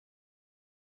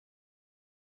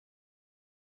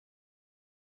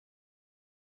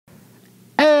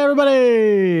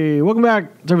everybody? Welcome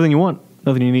back. It's everything you want,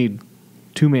 nothing you need.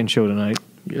 Two-man show tonight.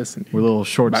 Yes, indeed. We're a little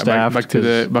short-staffed. Back to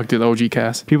the OG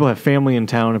cast. People have family in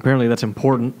town. Apparently, that's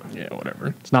important. Yeah,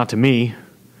 whatever. It's not to me.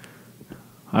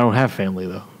 I don't have family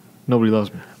though. Nobody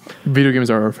loves me. Video games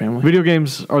are our family. Video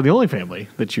games are the only family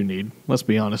that you need. Let's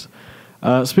be honest.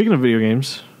 Speaking of video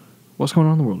games, what's going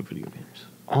on in the world of video games?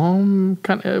 We're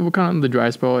kind of in the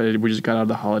dry spell. We just got out of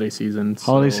the holiday season.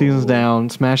 Holiday season's down.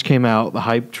 Smash came out. The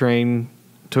hype train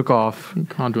took off. Now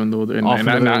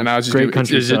it's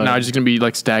just gonna be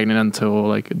like stagnant until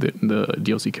like the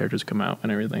DLC characters come out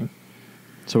and everything.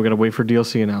 So we gotta wait for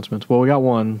DLC announcements. Well, we got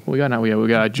one. We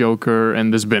got Joker,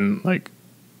 and there's been like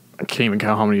I can't even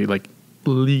count how many like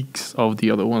leaks of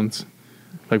the other ones.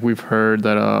 Like we've heard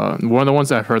that one of the ones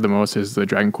that I've heard the most is the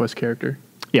Dragon Quest character.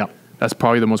 Yeah, that's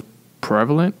probably the most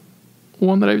prevalent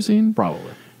one that I've seen.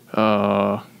 Probably.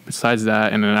 Besides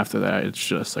that, and then after that, it's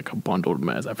just like a bundled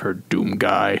mess. I've heard Doom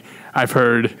Guy. I've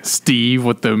heard Steve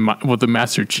with the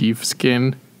Master Chief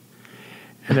skin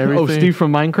and everything. Oh, Steve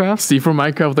from Minecraft. Steve from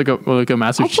Minecraft with like a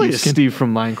Master Chief skin. Steve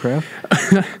from Minecraft.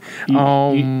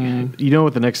 You know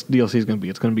what the next DLC is going to be?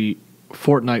 It's going to be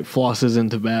Fortnite flosses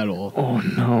into battle. Oh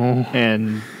no!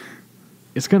 And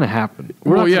it's going to happen.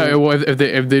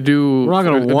 If they do, we're not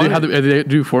going to. If they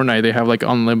do Fortnite, they have like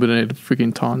unlimited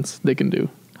freaking taunts they can do.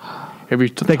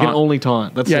 They can only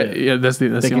taunt. That's it. Yeah, that's they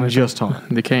the can only just thing. taunt.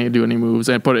 They can't do any moves.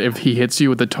 But if he hits you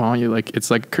with the taunt, you like it's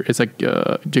like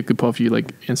Jigglypuff. You like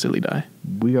instantly die.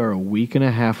 We are a week and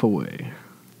a half away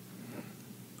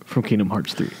from Kingdom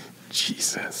Hearts 3.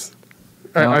 Jesus.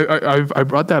 I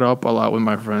brought that up a lot with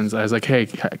my friends. I was like, hey,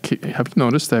 have you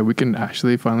noticed that we can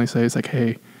actually finally say it's like,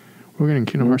 hey, we're getting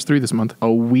Kingdom Hearts 3 this month.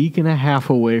 A week and a half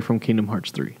away from Kingdom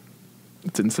Hearts 3.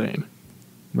 It's insane.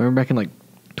 Remember back in like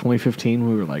 2015,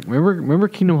 we were like, remember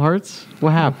Kingdom Hearts?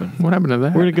 What happened? What happened to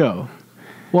that? Where'd it go?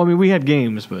 Well, I mean, we had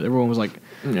games, but everyone was like,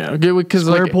 yeah, because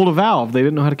Square pulled a Valve. They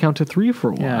didn't know how to count to 3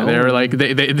 for a while. Yeah, they were like,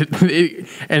 they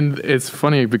and it's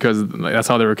funny because like, that's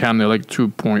how they were counting. They're like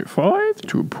 2.5,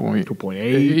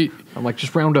 2.8. I'm like,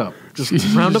 just round up. Just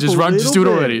round up. Just do it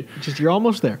already. You're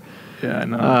almost there. Yeah, I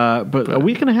know. But a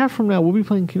week and a half from now, we'll be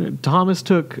playing Kingdom. Thomas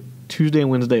took Tuesday and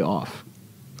Wednesday off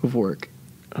of work.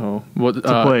 Oh, well, to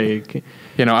play.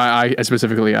 You know, I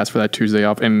specifically asked for that Tuesday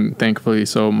off, and thankfully,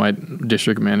 so my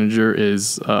district manager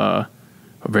is a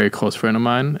very close friend of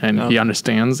mine, and he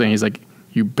understands, and he's like,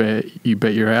 "You bet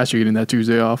your ass you're getting that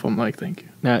Tuesday off." I'm like, "Thank you."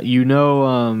 Now you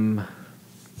know,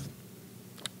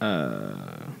 the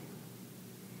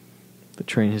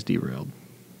train has derailed.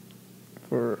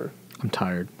 I'm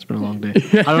tired. It's been a long day.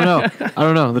 I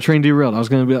don't know. The train derailed. I was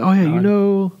going to be like, "Oh yeah, you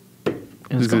know."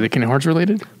 Is it Kingdom Hearts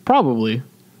related? Probably.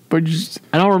 But just,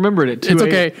 I don't remember it at 2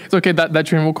 a.m. It's okay. That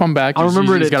train will come back. I'll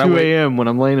remember it at 2 a.m. when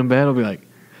I'm laying in bed. I'll be like,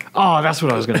 oh, that's what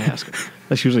I was going to ask.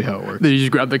 That's usually how it works. Then you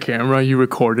just grab the camera, you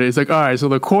record it. It's like, all right, so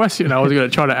the question I was going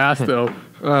to try to ask, though.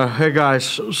 Hey, guys,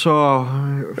 so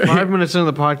 5 minutes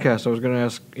into the podcast, I was going to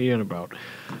ask Ian about.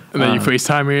 And then you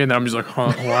FaceTime me, and then I'm just like,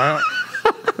 huh, what?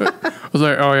 I was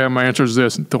like, oh, yeah, my answer is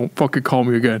this. Don't fucking call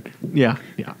me again. Yeah.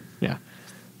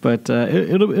 But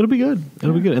it'll be good.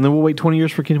 It'll be good. And then we'll wait 20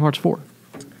 years for Kingdom Hearts 4.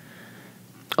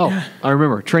 Oh, yeah. I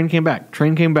remember. Train came back.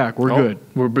 We're good.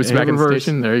 We're back in the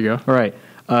station. There you go. All right.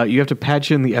 You have to patch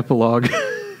in the epilogue.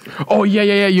 Oh,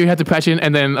 yeah. You have to patch in.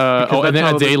 And then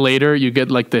a day later, you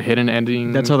get like the hidden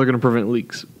ending. That's how they're going to prevent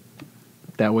leaks.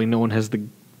 That way no one has the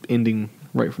ending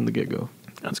right from the get-go.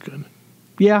 That's good.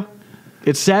 Yeah.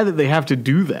 It's sad that they have to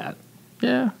do that.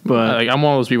 Yeah. But like, I'm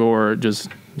one of those people where just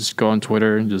go on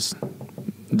Twitter and just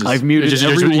I've muted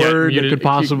every word that could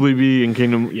possibly be in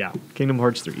Kingdom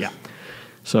Hearts 3. Yeah.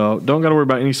 So don't got to worry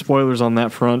about any spoilers on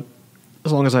that front,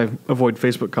 as long as I avoid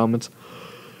Facebook comments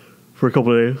for a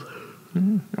couple of days.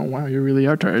 Mm-hmm. Oh wow, you really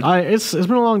are tired. It's been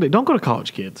a long day. Don't go to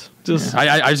college, kids.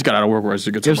 I just got out of work where I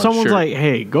should get so much. If someone's like,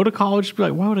 "Hey, go to college," just be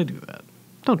like, "Why would I do that?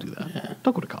 Don't do that. Yeah.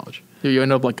 Don't go to college. You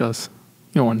end up like us.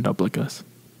 You don't end up like us.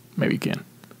 Maybe you can."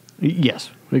 Yes,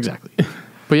 exactly.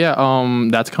 But yeah,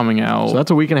 that's coming out. So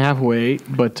that's a week and a half away.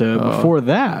 But before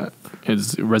that,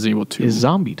 is Resident Evil 2. Is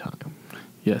zombie time.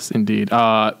 Yes, indeed.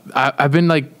 I've been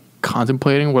like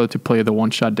contemplating whether to play the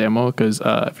one-shot demo because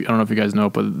I don't know if you guys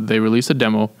know, but they released a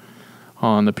demo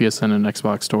on the PSN and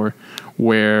Xbox store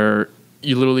where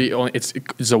you literally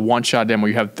it's a one-shot demo.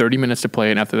 You have 30 minutes to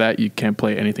play, and after that, you can't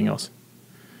play anything else.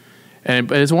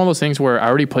 And it's one of those things where I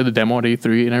already played the demo at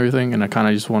E3 and everything, and I kind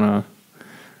of just want to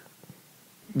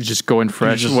just go in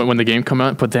fresh when the game comes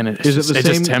out, but then it's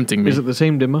just tempting me. Is it the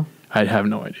same demo? I have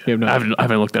no idea. I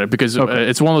haven't looked at it because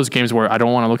it's one of those games where I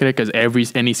don't want to look at it because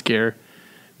any scare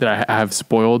that I have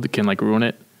spoiled can like ruin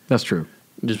it. That's true.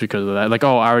 just because of that. Like,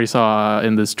 oh, I already saw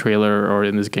in this trailer or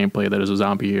in this gameplay that there's a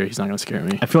zombie here. He's not going to scare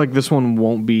me. I feel like this one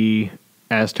won't be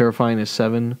as terrifying as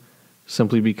 7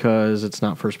 simply because it's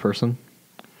not first person.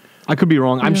 I could be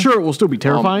wrong. I'm sure it will still be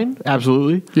terrifying.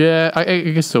 Absolutely. Yeah,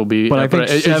 it can still be. But I think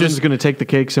 7's going to take the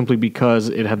cake simply because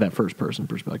it had that first person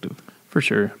perspective. For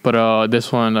sure. But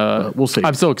this one, we'll see.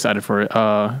 I'm so excited for it. You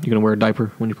going to wear a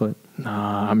diaper when you play it?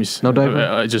 Nah, I'm just no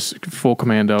diaper. Just full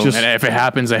commando. And if it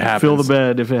happens, it happens. Fill the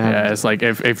bed if it happens. Yeah, it's like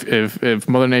if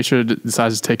Mother Nature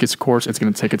decides to take its course, it's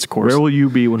going to take its course. Where will you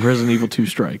be when Resident Evil 2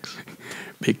 strikes?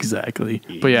 Exactly.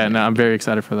 Yeah. But yeah, no, I'm very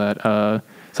excited for that.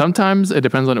 Sometimes it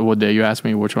depends on what day you ask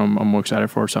me which one I'm more excited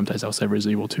for. Sometimes I'll say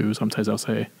Resident Evil 2. Sometimes I'll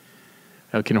say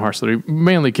Kingdom Hearts 3.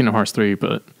 Mainly Kingdom Hearts 3,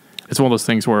 but it's one of those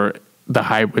things where the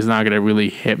hype is not going to really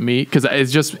hit me because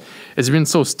it's been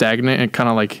so stagnant and kind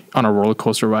of like on a roller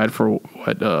coaster ride for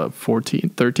what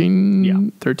 14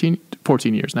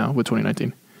 years now with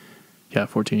 2019. Yeah,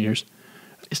 14 years.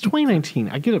 It's 2019.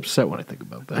 I get upset when I think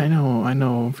about that. I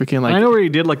know. Freaking like I know where he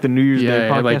did like the New Year's Day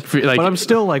podcast, like, but I'm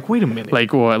still like, wait a minute.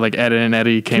 Like what? Like Ed and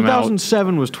Eddie came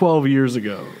 2007 was 12 years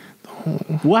ago.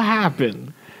 What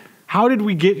happened? How did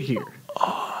we get here?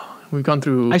 We've gone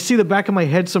through. I see the back of my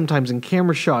head sometimes in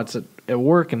camera shots at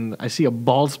work, and I see a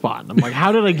bald spot, and I'm like,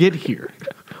 how did I get here?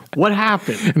 What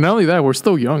happened? Not only that, we're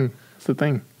still young. That's the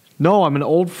thing. No, I'm an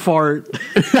old fart.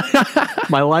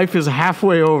 My life is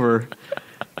halfway over.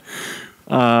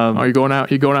 Are you going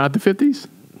out? You going out the 50s?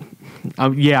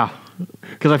 Yeah,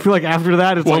 because I feel like after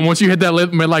that, it's like, once you hit that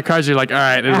midlife crisis, you're like, all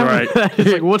right, it's all right.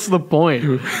 It's like, what's the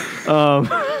point?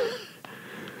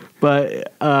 But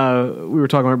we were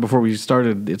talking right before we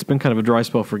started. It's been kind of a dry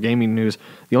spell for gaming news.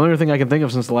 The only other thing I can think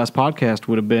of since the last podcast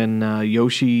would have been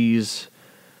Yoshi's.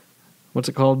 What's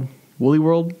it called? Woolly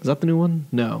World? Is that the new one?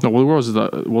 No. No, Woolly World was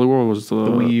the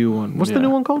Wii U one. What's the new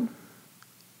one called?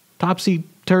 Topsy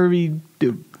Turvy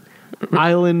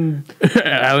Island.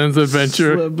 Islands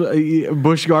Adventure.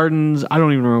 Busch Gardens. I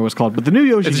don't even remember what it's called. But the new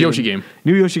Yoshi It's game. Yoshi game.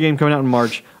 New Yoshi game coming out in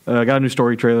March. Got a new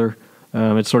story trailer.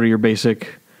 It's sort of your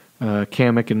basic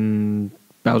Kamek and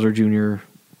Bowser Jr.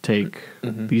 take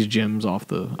these gems off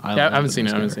the island. Yeah, I haven't seen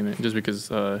it just because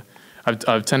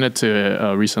I've tended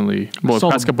to recently, the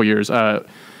past couple years.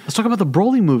 Let's talk about the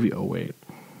Broly movie. Oh, wait.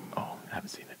 Oh, I haven't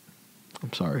seen it.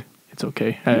 I'm sorry. It's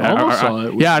okay. I saw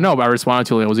it. Yeah, I know, but I responded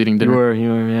to it. I was eating dinner. You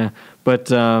were, yeah.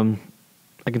 But I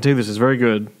can tell you this is very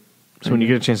good. So when you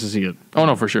get a chance to see it, oh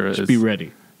no, for sure, just be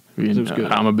ready. It was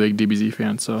good. I'm a big DBZ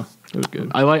fan, so it was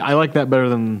good. I like that better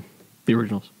than the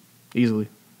originals, easily.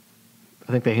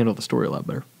 I think they handle the story a lot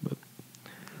better, but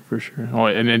for sure. Oh,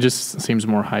 and it just seems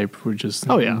more hype with just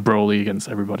Broly against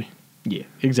everybody. Yeah,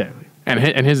 exactly. And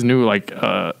his new like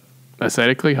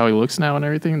aesthetically how he looks now and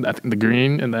everything. I think the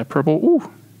green and that purple,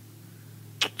 ooh,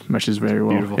 meshes very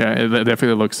well. Beautiful. Yeah, it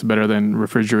definitely looks better than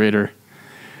Refrigerator.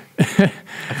 I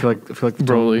feel like the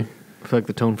Broly. I feel like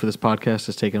the tone for this podcast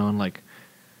has taken on like,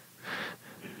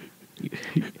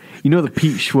 you know, the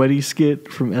Pete Schweddy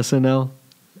skit from SNL.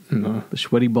 No, the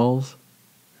Schweddy balls.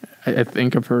 I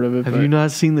think I've heard of it. Have you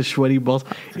not seen the Schweddy balls?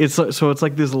 It's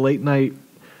like this late night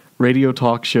radio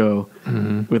talk show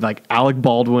with like Alec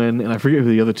Baldwin and I forget who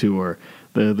the other two were,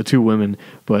 the two women,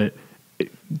 but.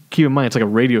 Keep in mind, it's like a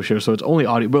radio show, so it's only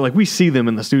audio. But like we see them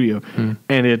in the studio, and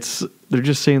they're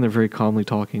just saying they're very calmly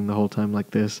talking the whole time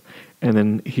like this. And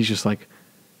then he's just like,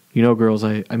 you know, girls,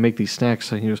 I make these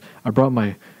snacks. And he goes, I brought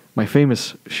my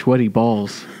famous Schweddy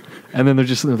balls. And then they're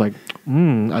just like,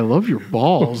 I love your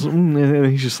balls. And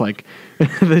he's just like, and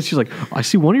then she's like, I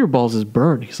see one of your balls is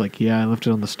burnt. He's like, yeah, I left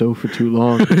it on the stove for too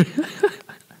long.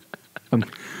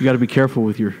 You got to be careful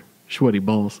with your Schweddy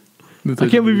balls. I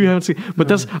can't believe you haven't seen,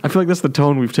 but I feel like that's the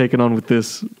tone we've taken on with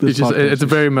this. It's a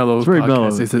very mellow. It's very mellow.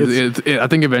 I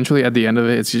think eventually at the end of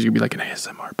it, it's just gonna be like an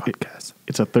ASMR podcast.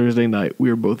 It's a Thursday night.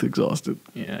 We are both exhausted.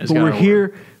 Yeah, but we're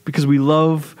here because we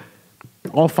love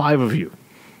all 5 of you.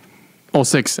 Oh,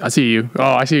 6. I see you. Oh,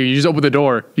 I see you. You just opened the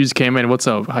door. You just came in. What's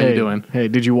up? How you doing? Hey,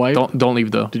 did you wipe? Don't leave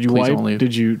though. Did you Please wipe? Don't leave.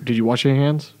 Did you wash your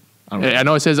hands? I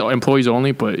know it says employees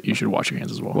only, but you should wash your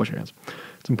hands as well. Wash your hands.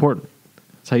 It's important.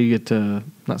 It's how you get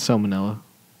not salmonella.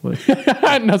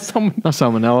 Not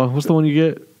salmonella. What's the one you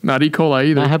get? Not E. coli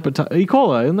either. Not hepatitis. E.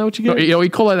 coli. Isn't that what you get? No, E.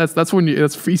 coli. That's when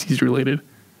that's feces related.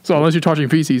 So unless you're touching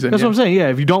feces, that's what I'm saying. Yeah,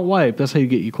 if you don't wipe, that's how you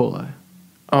get E. coli.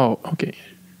 Oh, okay,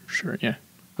 sure, yeah.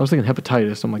 I was thinking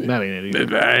hepatitis. I'm like, that ain't it either.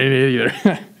 That ain't it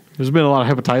either. There's been a lot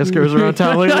of hepatitis scares around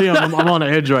town lately. I'm on the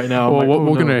edge right now. Well,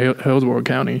 welcome to Hillsborough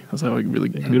County. That's how we really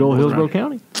good old Hillsborough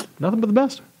County. Nothing but the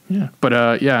best. Yeah,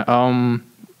 but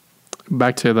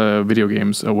back to the video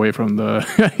games away from the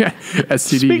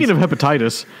STDs. Speaking of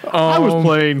hepatitis, I was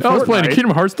playing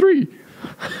Kingdom Hearts 3.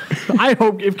 I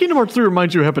hope if Kingdom Hearts 3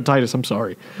 reminds you of hepatitis, I'm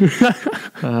sorry.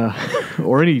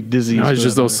 Or any disease. No, it's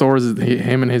just those sores,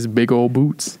 him and his big old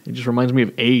boots. It just reminds me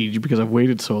of age because I've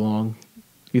waited so long.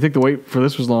 You think the wait for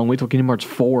this was long? Wait till Kingdom Hearts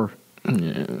 4.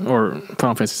 Yeah, or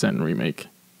Final Fantasy VII Remake.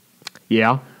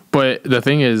 Yeah. But the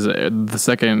thing is, the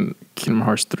second Kingdom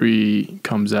Hearts 3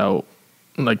 comes out,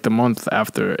 like the month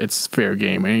after, it's fair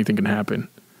game. Anything can happen.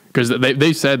 Because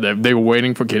they said that they were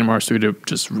waiting for Kingdom Hearts 3 to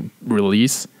just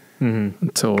release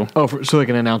until... Oh, so they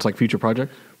can announce like future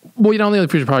projects? Well, you don't need the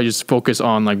future projects, just focus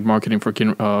on like marketing for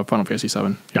Final Fantasy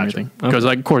 7. Gotcha. Because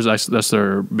like, of course, that's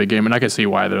their big game. And I can see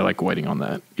why they're like waiting on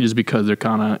that. Just because they're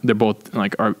both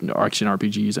like action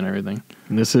RPGs and everything.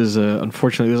 And this is,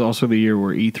 unfortunately, this is also the year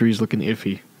where E3 is looking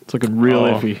iffy. It's looking real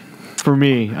iffy. For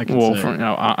me, I can say.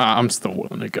 Well, I'm still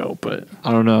willing to go, but...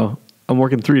 I don't know. I'm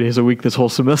working 3 days a week this whole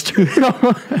semester.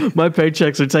 My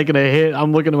paychecks are taking a hit.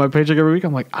 I'm looking at my paycheck every week.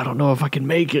 I'm like, I don't know if I can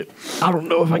make it. I don't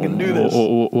know if I can do this.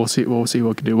 We'll see. We'll see what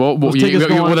we can do. Well, that's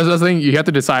the thing. You have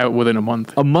to decide within a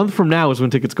month. A month from now is when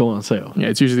tickets go on sale. Yeah,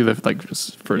 it's usually the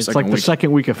first It's second like week. the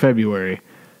second week of February.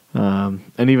 And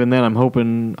even then, I'm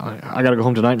hoping I got to go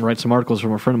home tonight and write some articles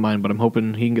from a friend of mine. But I'm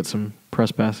hoping he can get some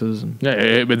press passes. And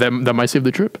but that might save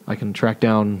the trip. I can track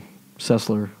down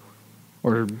Sessler.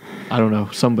 Or, I don't know,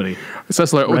 somebody.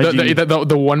 Sessler,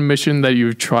 the one mission that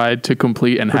you've tried to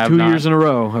complete and have not. 2 years in a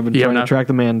row, I've been trying to track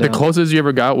the man down. The closest you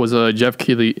ever got was Jeff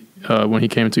Keighley when he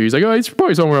came to. He's like, oh, he's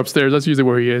probably somewhere upstairs. That's usually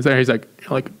where he is. And he's like,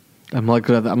 I'm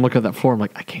looking at that floor. I'm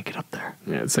like, I can't get up there.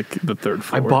 Yeah, it's like the third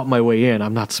floor. I bought my way in.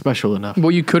 I'm not special enough.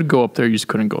 Well, you could go up there. You just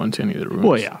couldn't go into any of the rooms.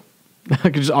 Well, yeah. I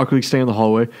could just awkwardly stay in the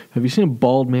hallway. Have you seen a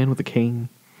bald man with a cane?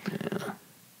 Yeah.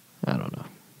 I don't know.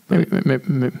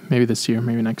 Maybe this year,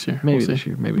 maybe next year. Maybe this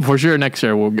year, maybe. For sure, next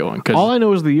year we'll go. All I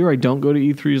know is the year I don't go to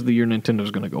E3 is the year Nintendo's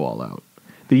going to go all out.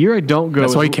 The year I don't go...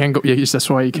 That's why you can't go... Yeah, that's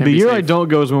why you can't The year I don't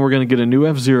go is when we're going to get a new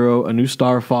F-Zero, a new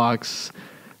Star Fox,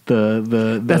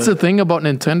 That's the thing about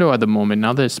Nintendo at the moment.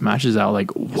 Now that Smash is out,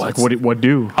 like, what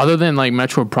do? Other than, like,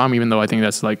 Metroid Prime, even though I think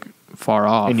that's, like, far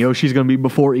off. And Yoshi's going to be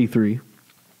before E3.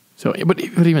 So, but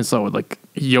even so, like,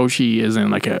 Yoshi isn't,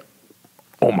 like, a...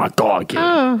 Oh my god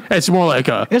game. It's more like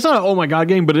a... It's not an oh my god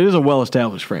game, but it is a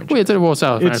well-established franchise. Well, it's a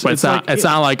well-established franchise, but it's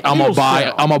not like I'm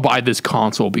gonna buy this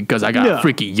console because I got a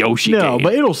freaking Yoshi game. No,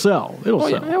 but it'll sell. It'll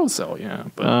sell. Yeah, it'll sell, yeah.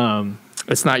 But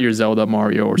it's not your Zelda,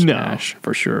 Mario, or Smash,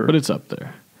 for sure. But it's up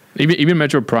there. Even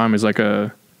Metroid Prime is like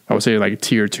I would say like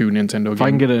tier 2 Nintendo game. If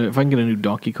I can get a new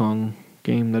Donkey Kong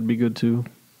game, that'd be good too.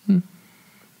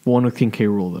 One with King K.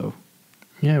 Rool though.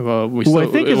 Yeah, well, we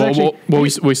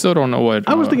still don't know what.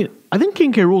 I think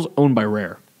King K. Rool's owned by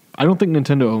Rare. I don't think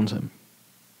Nintendo owns him.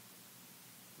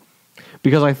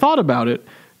 Because I thought about it,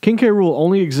 King K. Rool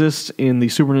only exists in the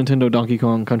Super Nintendo Donkey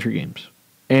Kong Country games.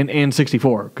 And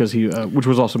 64, because which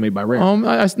was also made by Rare.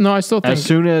 I still think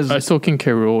King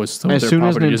K. Rool is still as their soon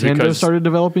as property Nintendo started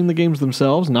developing the games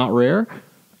themselves, not Rare.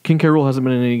 King K. Rool hasn't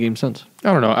been in any game since.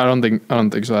 I don't know. I don't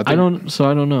think so. I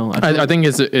don't know. I think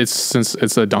it's since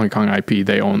it's a Donkey Kong IP,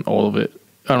 they own all of it.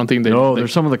 I don't think they. No,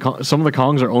 there's some of the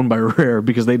Kongs are owned by Rare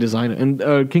because they designed it,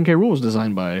 and King K. Rool was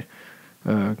designed by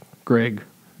Greg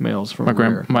Males from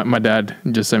Rare. My dad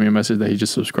just sent me a message that he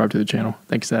just subscribed to the channel.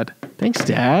 Thanks, Dad. Thanks,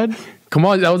 Dad. Come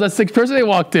on, that was that sixth person they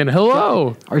walked in.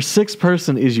 Hello. Our sixth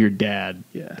person is your dad.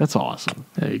 Yeah, that's awesome.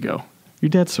 There you go. Your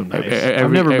dad's so nice.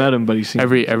 I've never met him, but he seems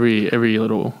every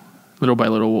little by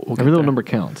little. Every little number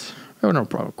counts. Oh, no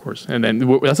problem, of course. And then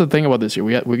that's the thing about this year.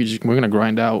 We're gonna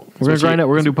grind out. We're gonna grind out.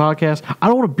 We're gonna do podcasts. I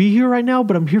don't want to be here right now,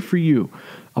 but I'm here for you.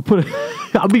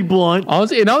 I'll be blunt.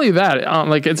 Honestly, and not only that,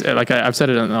 I've said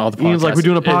it on all the podcasts. Ian's like, we're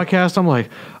doing a podcast. I'm like,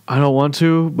 I don't want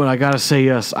to, but I gotta say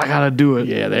yes. I gotta do it.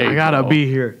 Yeah, there you go. I gotta be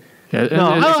here. Yeah,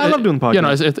 I love doing podcasts. You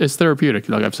know, it's therapeutic,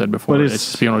 like I've said before. But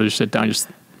it's being able to just sit down, just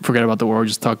forget about the world,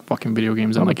 just talk fucking video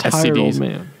games and like SCDs.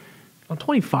 Man, I'm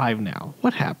 25 now.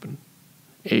 What happened?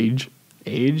 Age. I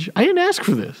didn't ask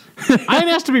for this. I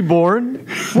didn't ask to be born.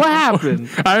 What happened?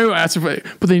 I didn't ask for it,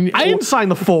 but then I didn't sign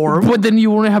the form. But then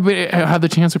you won't have the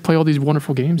chance to play all these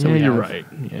wonderful games. Yeah, you're right.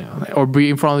 Yeah, or be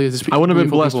in front of these. I wouldn't have been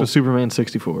blessed with Superman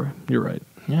 64. You're right.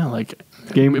 Yeah, like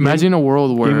imagine a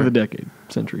world where game of the decade,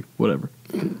 century, whatever.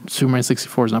 Superman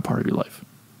 64 is not part of your life.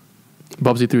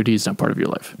 Bubsy 3D is not part of your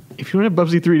life. If you don't have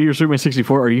Bubsy 3D or Superman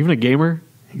 64, are you even a gamer?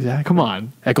 Exactly. Come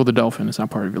on. Echo the Dolphin is not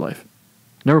part of your life.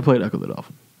 Never played Echo the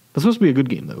Dolphin. That's supposed to be a good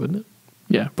game, though, isn't it?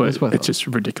 Yeah, but it's just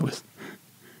ridiculous.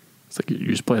 It's like you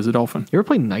just play as a dolphin. You ever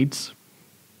play Knights?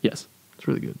 Yes. It's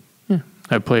really good. Yeah.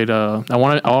 I played... I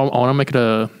want to make it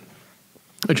a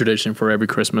tradition for every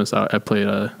Christmas. I played...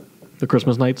 the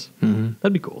Christmas Knights? Mm-hmm.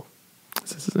 That'd be cool.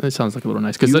 It sounds like a little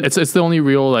nice. Because it's the only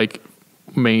real, like,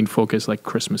 main focus, like,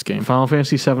 Christmas game. Final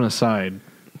Fantasy VII aside,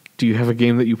 Do you have a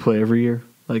game that you play every year,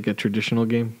 like a traditional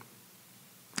game?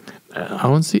 I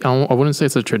wouldn't say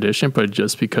it's a tradition, but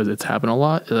just because it's happened a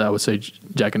lot, I would say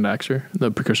Jak and Daxter,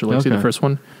 the Precursor Legacy, the first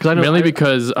one. Mainly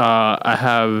because I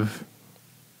have,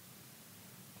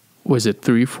 was it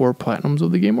 3-4 platinums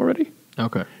of the game already?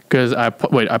 Okay. Because I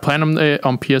platinumed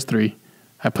on PS3,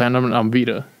 I platinumed on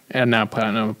Vita, and now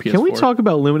platinum on PS4. Can we talk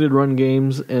about limited run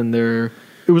games and their...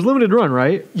 It was limited run,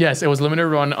 right? Yes, it was limited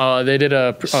run. They did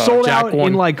a sold Jak out 1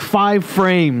 in like 5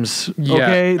 frames. Yeah.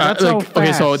 Okay, that's how fast.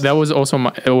 Okay, so that was also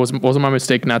my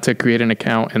mistake not to create an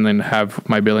account and then have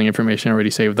my billing information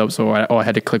already saved up. So all I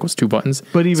had to click was 2 buttons.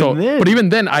 But even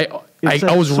then, I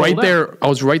was right there. I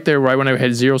was right there right when I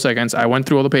had 0 seconds. I went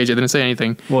through all the page. I didn't say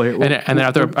anything. And then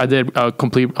after I did a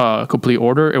complete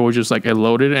order, it was just like it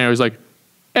loaded and it was like,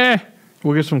 eh.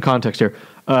 We'll give some context here.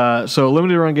 So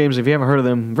limited run games, if you haven't heard of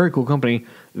them, very cool company.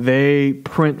 They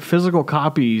print physical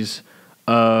copies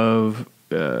of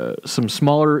some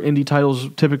smaller indie titles,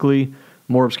 typically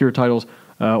more obscure titles,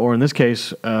 or in this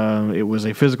case, it was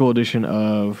a physical edition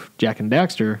of Jak and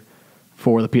Daxter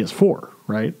for the PS4.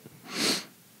 Right?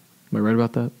 Am I right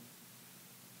about that?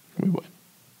 Wait, what?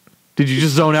 Did you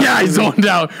just zone out? Yeah, I zoned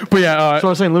out. But yeah, so I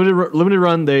was saying limited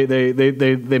run.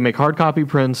 They make hard copy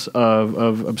prints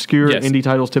of obscure indie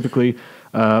titles typically.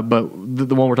 But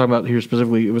the one we're talking about here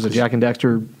specifically, it was a Jak and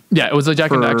Daxter. Yeah, it was a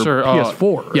Jak and Daxter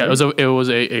PS4. Right?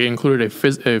 Yeah, it included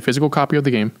a physical copy of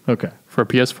the game. Okay. For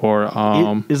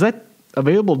PS4. Is that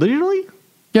available digitally?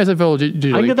 Yeah, it's available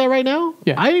digitally. I can get that right now.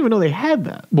 Yeah, I didn't even know they had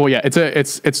that. Well, yeah,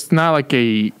 it's not like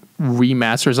a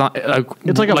remaster. It's not.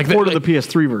 It's like a port of the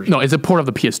PS3 version. No, it's a port of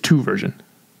the PS2 version.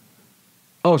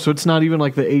 Oh, so it's not even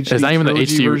like the HD. It's not even the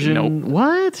HD version. No.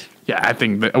 What? Yeah, I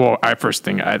think. They made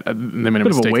a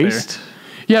mistake of a waste. There.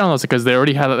 Yeah, no, it's because they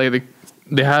already had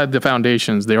they had the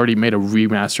foundations. They already made a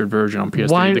remastered version on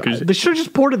PS3. Why? They should have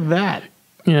just ported that.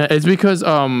 Yeah, it's because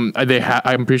I'm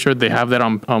pretty sure they have that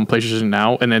on PlayStation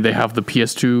Now, and then they have the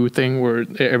PS2 thing where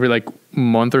every like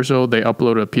month or so they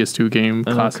upload a PS2 game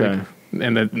classic,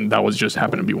 and then that was just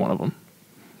happened to be one of them.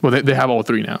 Well, they have all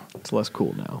 3 now. It's less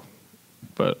cool now,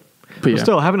 but yeah.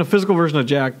 Still having a physical version of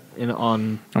Jak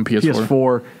on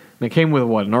PS4. And it came with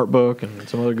what, an art book and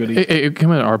some other goodies. It came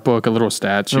with an art book, a little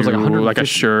statue, like a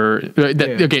shirt.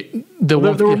 Okay, there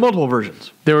were multiple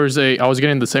versions. There was I was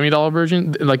getting the $70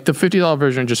 version. Like the $50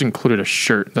 version just included a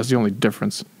shirt. That's the only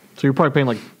difference. So you're probably paying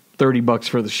like $30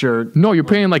 for the shirt. No, you're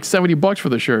paying like $70 for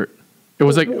the shirt. It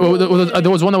was like there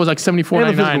was one that was like $74.99. And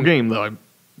a physical game though.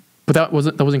 But that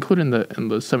was included in the $70,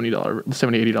 $80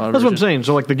 version. That's what I'm saying.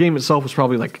 So like the game itself was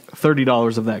probably like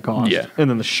 $30 of that cost. Yeah.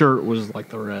 And then the shirt was like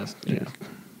the rest. Yeah.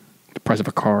 The price of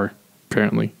a car,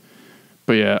 apparently.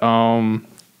 But yeah, no,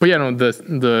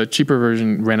 the cheaper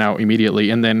version ran out immediately,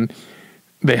 and then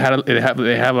they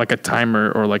have like a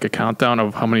timer or like a countdown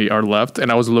of how many are left. And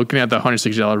I was looking at the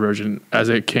 $160 version as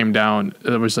it came down.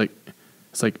 It was like,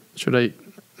 it's like, should I?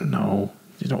 No,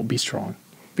 be strong.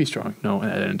 No, and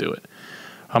I didn't do it.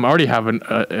 I already have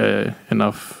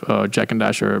enough Jak and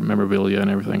Daxter memorabilia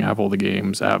and everything. I have all the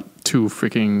games. I have 2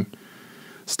 freaking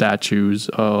statues,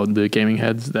 the gaming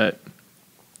heads that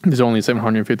there's only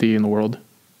 750 in the world.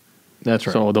 That's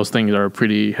right. So those things are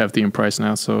pretty hefty in price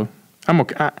now. So I'm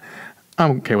okay.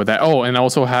 I'm okay with that. Oh, and I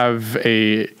also have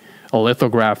a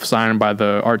lithograph signed by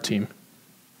the art team.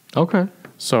 Okay.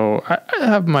 So I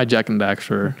have my Jak and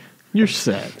Daxter. You're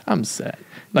set. I'm set.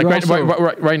 Like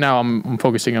right now, I'm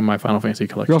focusing on my Final Fantasy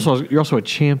collection. You're also a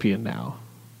champion now.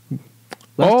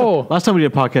 Last time we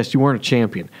did a podcast, you weren't a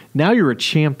champion. Now you're a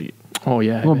champion. Oh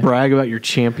yeah. You want to brag about your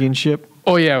championship?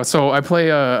 Oh yeah. So I play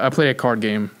a card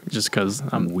game just because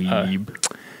I'm weeb.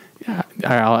 Yeah,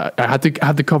 I had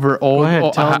to cover all.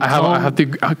 I have to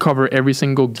cover every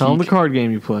single. Tell them the card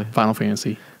game you play. Final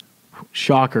Fantasy.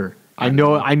 Shocker. I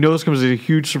know this comes as a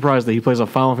huge surprise that he plays a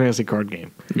Final Fantasy card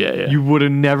game. Yeah. You would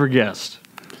have never guessed.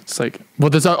 It's like, well,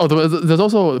 there's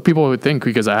also people who would think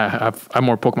because I have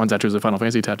more Pokemon tattoos than Final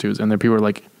Fantasy tattoos, and then people are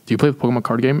like, "Do you play the Pokemon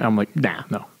card game?" And I'm like, "Nah,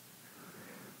 no."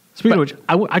 Speaking of which,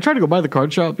 I tried to go by the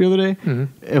card shop the other day.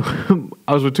 Mm-hmm.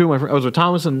 I was with 2 of my friends. I was with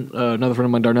Thomas and another friend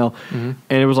of mine, Darnell, and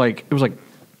it was like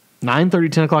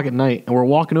 9:30, 10 o'clock at night, and we're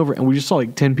walking over, and we just saw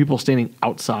like 10 people standing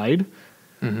outside,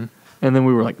 and then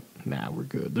we were like, "Nah, we're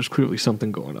good. There's clearly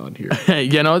something going on here."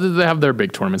 Yeah, no, they have their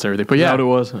big tournaments and everything. But yeah, what it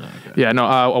was. Okay. Yeah, no,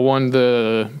 I won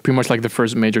pretty much like the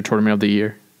first major tournament of the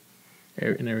year,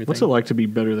 and everything. What's it like to be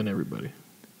better than everybody?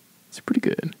 It's pretty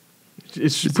good.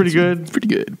 It's pretty good. Pretty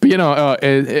good. But,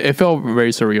 it felt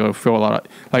very surreal. It felt a lot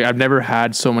of, like, I've never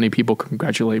had so many people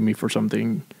congratulate me for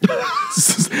something. You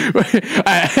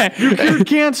cured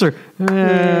cancer.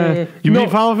 You beat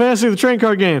Final Fantasy, the train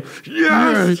car game.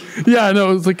 Yes! Yeah,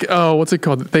 no, it's like, what's it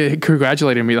called? They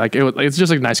congratulated me. Like, it's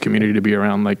just a nice community to be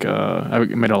around. Like, I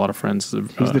made a lot of friends.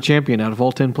 He's the champion out of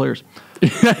all 10 players in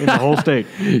the whole state.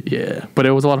 Yeah, but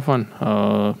it was a lot of fun.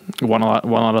 Won a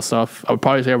lot of stuff. I would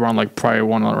probably say around probably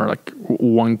won like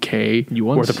 1K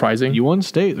worth of prizing. You won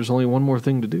state. There's only one more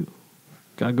thing to do.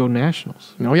 Gotta go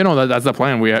nationals. No, that's the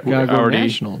plan. We already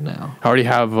national now. I already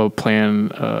have a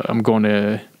plan. I'm going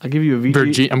to. I'll give you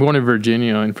a I'm going to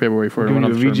Virginia in February for one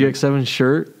of the VGX7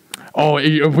 shirt. Oh,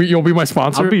 you'll be my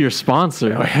sponsor? I'll be your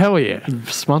sponsor. Oh, hell yeah.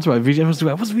 Sponsored by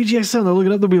VGX7. What's VGX7? They'll look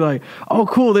it up. They'll be like, oh,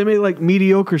 cool. They make like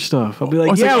mediocre stuff. I'll be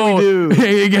like, we do.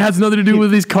 Hey, it has nothing to do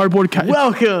with these cardboard.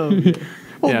 Welcome.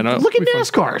 Well, look at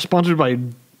NASCAR. Sponsored by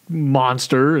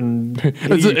Monster and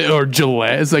or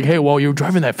Gillette. It's like, hey, well, you're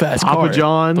driving that fast Papa car.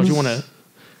 John's. Don't you want to?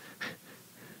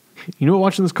 You know what?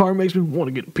 Watching this car makes me want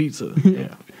to get a pizza.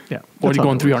 Yeah. Why are you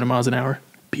going 300 miles an hour?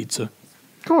 Pizza.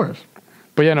 Of course.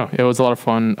 But yeah, no, it was a lot of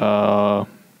fun.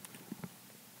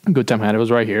 Good time had. It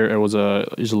was right here. It was a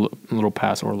little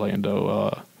past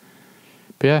Orlando.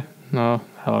 But yeah, no,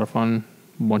 had a lot of fun.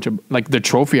 Bunch of the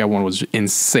trophy I won was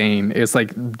insane. It's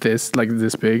like this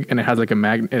big, and it has like a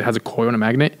magnet. It has a coil and a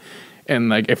magnet, and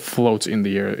like it floats in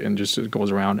the air and just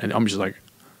goes around. And I'm just like,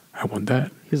 I won that.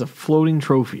 He has a floating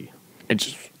trophy.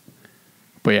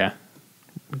 But yeah,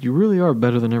 you really are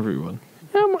better than everyone.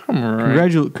 I'm all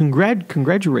right.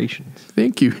 Congratulations.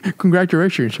 Thank you.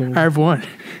 Congratulations. I've won.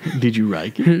 Did you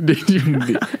like it?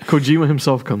 Kojima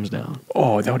himself comes down.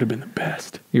 Oh, that would have been the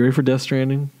best. You ready for Death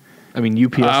Stranding? I mean,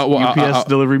 UPS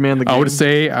Delivery Man the game. I would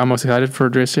say I'm most excited for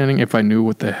Death Stranding if I knew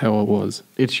what the hell it was.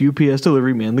 It's UPS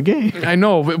Delivery Man the game. I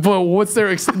know, but what's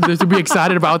there to be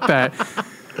excited about that?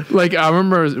 Like, I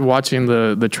remember watching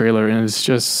the trailer, and it's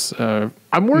just Norman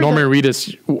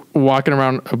Reedus walking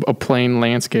around a plain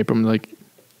landscape. I'm like,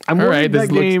 I'm worried that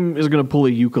game is going to pull a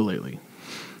ukulele.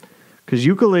 Because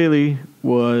ukulele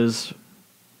was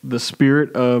the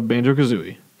spirit of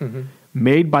Banjo-Kazooie. Mm-hmm.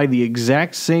 Made by the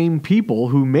exact same people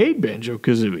who made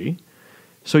Banjo-Kazooie.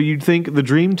 So you'd think the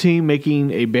Dream Team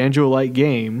making a Banjo-like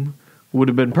game would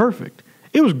have been perfect.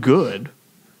 It was good.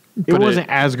 It wasn't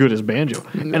as good as Banjo.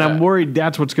 And I'm worried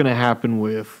that's what's going to happen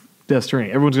with Death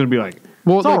Stranding. Everyone's going to be like,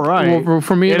 it's all right. Well,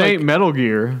 for me, it ain't Metal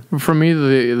Gear. For me,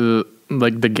 the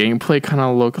gameplay kind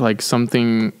of looked like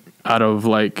something out of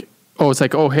like,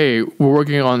 hey, we're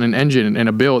working on an engine and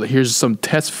a build. Here's some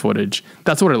test footage.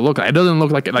 That's what it looked like. It doesn't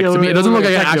look like to me. It doesn't look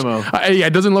like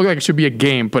it doesn't look like it should be a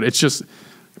game, but it's just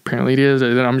apparently it is.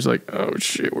 And then I'm just like, oh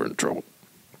shit, we're in trouble.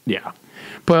 Yeah,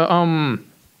 but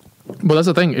that's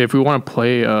the thing. If we want to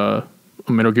play a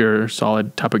Metal Gear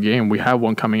Solid type of game, we have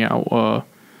one coming out.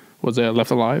 Was it Left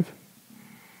Alive?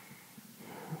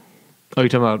 Oh, you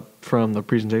talking about from the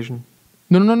presentation?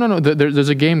 No. There's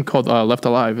a game called Left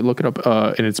Alive. Look it up,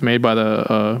 and it's made by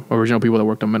the original people that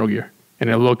worked on Metal Gear. And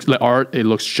it looks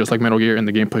just like Metal Gear, and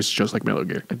the gameplay is just like Metal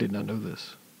Gear. I did not know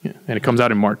this. Yeah, and it comes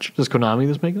out in March. Is Konami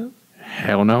that's making it?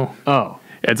 Hell no. Oh,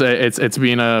 it's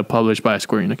being published by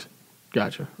Square Enix.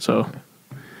 Gotcha. So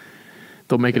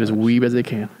they'll make it as weeb as they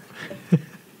can.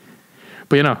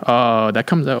 But that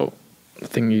comes out. I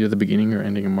think either the beginning or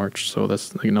ending in March, so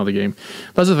that's like another game.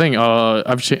 That's the thing.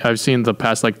 I've seen the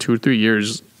past 2 or 3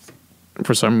 years,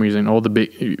 for some reason, all the big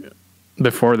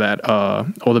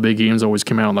games always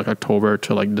came out in October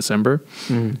to December,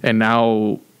 and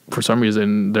now for some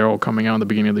reason they're all coming out in the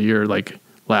beginning of the year. Like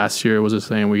last year was the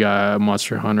same. We got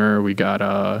Monster Hunter, we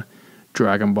got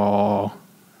Dragon Ball,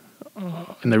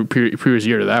 and the previous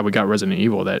year to that we got Resident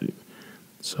Evil.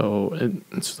 It's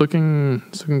looking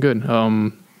good.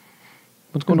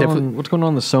 What's going on? What's going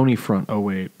on the Sony front? Oh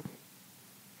wait,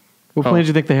 what plans do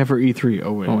you think they have for E3?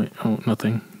 Oh wait,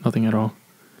 nothing at all.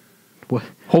 What?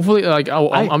 Hopefully,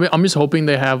 I'm just hoping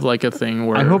they have a thing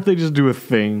where I hope they just do a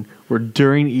thing where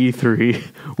during E3,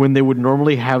 when they would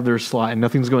normally have their slot and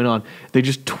nothing's going on, they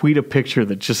just tweet a picture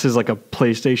that just says a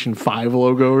PlayStation 5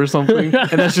 logo or something,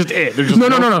 and that's just it. Just no.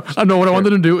 What I wanted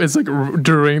to do is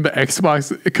during the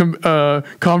Xbox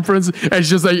conference, it's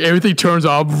just everything turns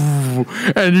off,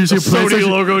 and you see Sony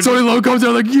logo. Sony logo comes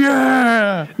out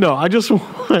yeah. No, I just want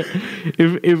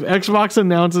if Xbox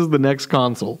announces the next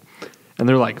console, and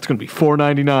they're like it's going to be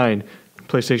 $499,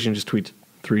 PlayStation just tweets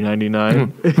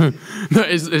 $399. No,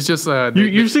 it's just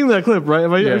you've seen that clip, right?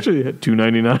 Have I actually hit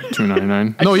 $299?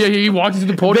 $299. No, yeah, he walks into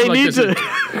the podium. They need to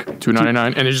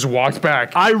 $299, and he just walks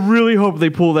back. I really hope they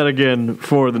pull that again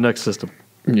for the next system.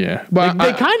 Yeah, but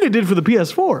they kind of did for the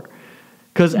PS4.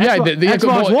 Because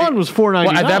Xbox One was $499. Well,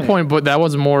 at that point, but that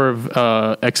was more of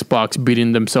Xbox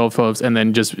beating themselves up, and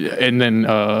then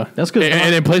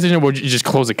PlayStation would just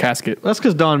close the casket. That's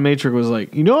because Don Matrix was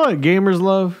like, you know what gamers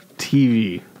love?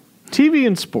 TV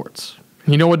and sports.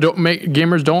 You know what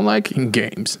gamers don't like?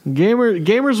 Games.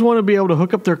 Gamers want to be able to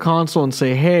hook up their console and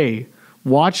say, hey,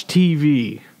 watch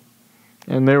TV.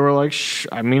 And they were like,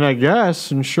 I guess,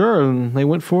 and sure, and they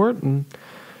went for it, and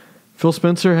Phil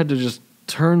Spencer had to just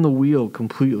turn the wheel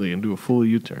completely and do a full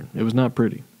U-turn. It was not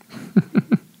pretty.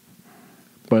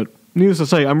 But needless to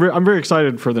say, I'm very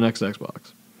excited for the next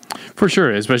Xbox. For sure,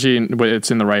 especially when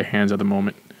it's in the right hands at the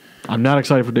moment. I'm not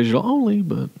excited for digital only,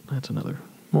 but that's another.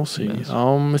 We'll see. Mess. It's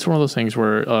one of those things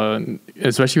where,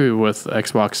 especially with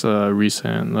Xbox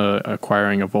recent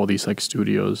acquiring of all these like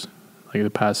studios, like the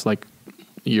past like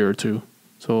year or two.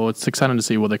 So it's exciting to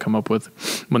see what they come up with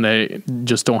when they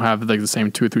just don't have like the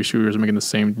same 2 or 3 studios making the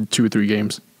same 2 or 3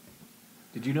 games.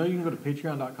 Did you know you can go to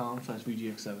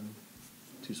patreon.com/VGX7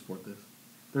 to support this?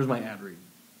 There's my ad read.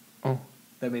 Oh.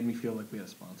 That made me feel like we had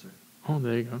a sponsor. Oh,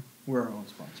 there you go. We're our own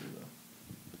sponsor, though.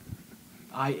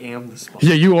 I am the sponsor.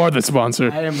 Yeah, you are the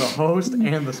sponsor. I am the host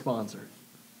and the sponsor.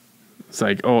 It's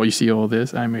like, oh, you see all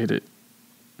this? I made it.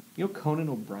 You know Conan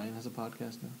O'Brien has a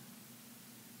podcast now?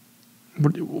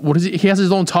 What is he? He has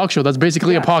his own talk show. That's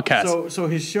basically a podcast. So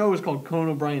his show is called Conan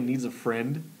O'Brien Needs a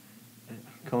Friend.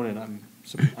 Conan,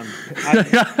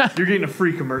 you're getting a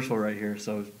free commercial right here,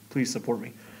 so please support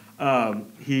me.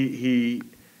 He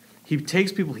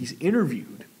takes people he's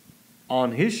interviewed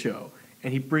on his show,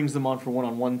 and he brings them on for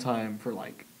one-on-one time for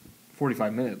like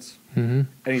 45 minutes. Mm-hmm.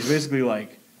 And he's basically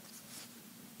like,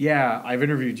 yeah, I've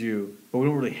interviewed you, but we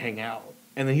don't really hang out.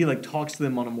 And then he like talks to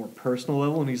them on a more personal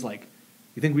level, and he's like,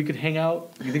 you think we could hang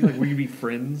out? You think like we could be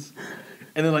friends?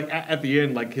 And then like at the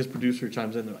end, like his producer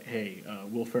chimes in. They're like, "Hey,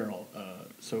 Will Ferrell.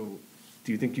 So,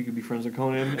 do you think you could be friends with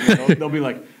Conan?" And they'll be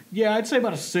like, "Yeah, I'd say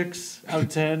about a 6 out of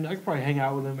 10. I could probably hang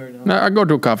out with him every now and then." I go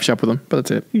to a coffee shop with him, but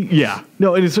that's it. Yeah,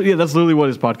 no, that's literally what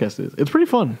his podcast is. It's pretty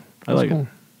fun. I like it.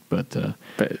 But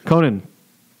Conan,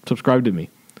 subscribe to me.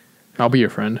 I'll be your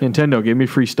friend. Nintendo, give me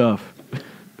free stuff.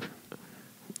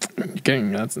 You're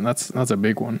kidding. That's a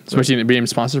big one, especially being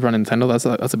sponsored by Nintendo.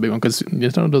 That's a big one because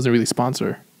Nintendo doesn't really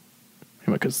sponsor,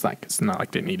 because it's not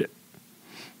like they need it.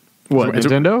 What,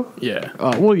 Nintendo? Yeah.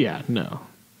 Well, yeah, no.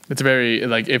 It's very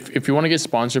like if you want to get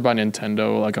sponsored by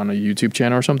Nintendo, like on a YouTube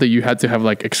channel or something, you had to have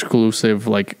like exclusive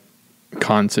like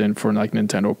content for like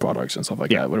Nintendo products and stuff like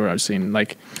that. Whatever I've seen,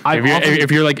 like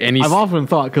if you're like any, I've often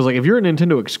thought because like if you're a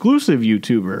Nintendo exclusive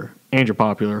YouTuber and you're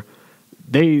popular.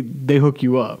 They hook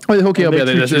you up. Oh, they hook you up. Yeah,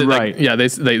 they treat you right. Yeah, they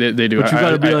do. But you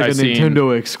got to be like a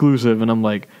Nintendo exclusive, and I'm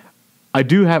like, I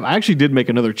actually did make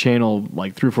another channel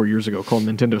like 3 or 4 years ago called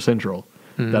Nintendo Central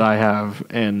that I have,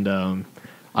 and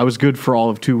I was good for all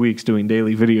of 2 weeks doing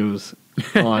daily videos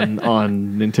on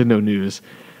Nintendo news,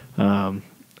 and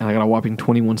I got a whopping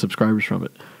 21 subscribers from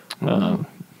it.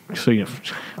 So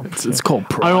it's called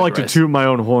progress. I don't like to toot my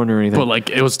own horn or anything. But like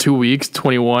it was 2 weeks,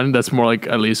 21. That's more like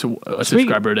at least a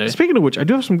subscriber a day. Speaking of which, I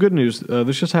do have some good news.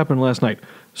 This just happened last night.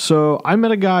 So I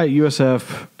met a guy at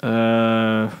USF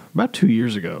about 2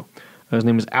 years ago. His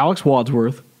name is Alex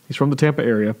Wadsworth. He's from the Tampa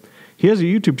area. He has a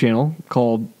YouTube channel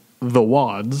called The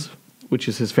Wads, which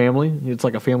is his family. It's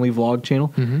like a family vlog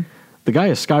channel. Mm-hmm. The guy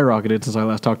has skyrocketed since I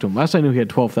last talked to him. Last I knew, he had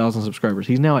 12,000 subscribers.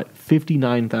 He's now at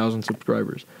 59,000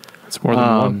 subscribers. It's more than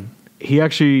one. He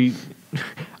actually,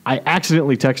 I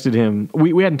accidentally texted him.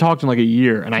 We hadn't talked in like a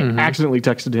year, and I accidentally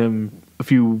texted him a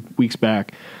few weeks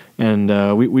back, and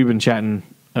we've been chatting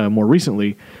more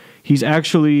recently. He's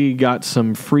actually got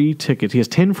some free tickets. He has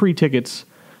 10 free tickets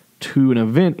to an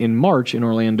event in March in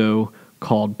Orlando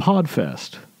called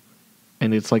Podfest,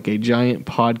 and it's like a giant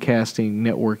podcasting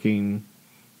networking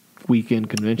weekend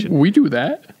convention. We do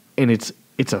that, and it's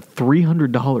a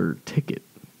 $300 ticket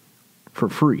for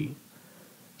free.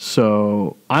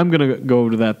 So I'm going to go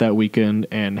to that weekend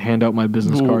and hand out my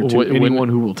business card to anyone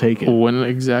who will take it. When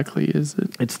exactly is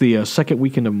it? It's the second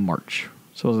weekend of March.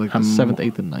 So it's like the 7th,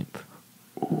 8th, and 9th.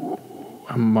 Ooh,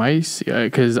 I might see,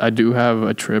 because I do have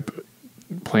a trip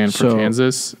planned for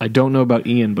Kansas. I don't know about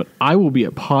Ian, but I will be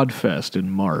at Podfest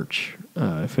in March.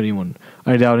 If anyone,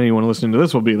 I doubt anyone listening to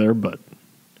this will be there, but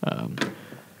I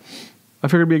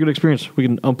figured it'd be a good experience. We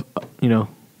can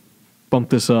bump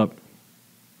this up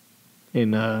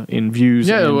in views.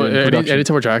 Yeah, any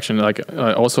type of traction. Like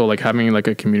also like having like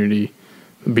a community,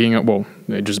 being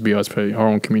just be us, our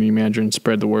own community manager, and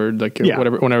spread the word. Like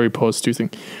whenever we post two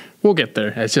things, we'll get there.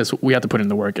 It's just we have to put in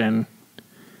the work and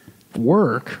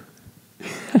work.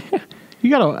 I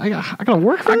gotta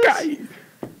work for this?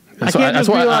 That's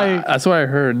what I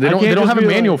heard. They don't have a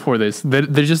manual for this.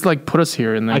 They just like put us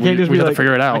here and then we have to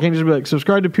figure it out. I can't just be like,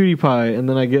 subscribe to PewDiePie and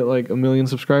then I get like 1 million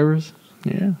subscribers.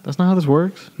 Yeah. That's not how this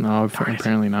works. No,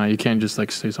 apparently not. You can't just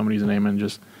like say somebody's name and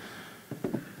just...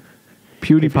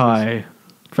 PewDiePie.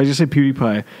 If I just say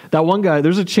PewDiePie. That one guy,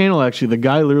 there's a channel actually. The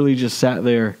guy literally just sat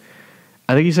there.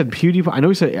 I think he said PewDiePie.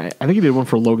 I think he did one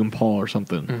for Logan Paul or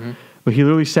something. Mm-hmm. But he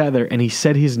literally sat there and he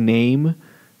said his name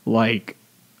like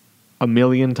 1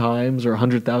 million times or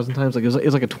 100,000 times. Like it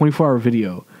was like a 24-hour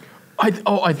video. I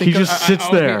think he just sits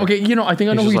there. Okay, I think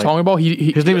I know who you're talking about.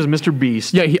 His name is Mr.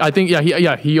 Beast. Yeah,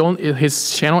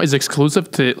 his channel is exclusive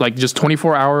to like just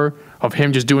 24-hour of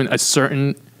him just doing a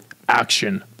certain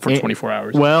action for 24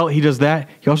 hours. Well, he does that.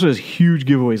 He also does huge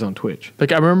giveaways on Twitch.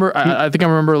 Like I think I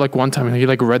remember like one time he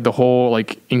like read the whole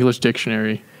like English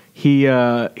dictionary.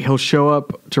 He'll show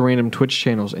up to random Twitch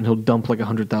channels and he'll dump like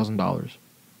 $100,000.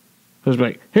 He'll just be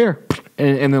like, here.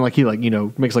 And then like he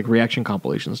makes like reaction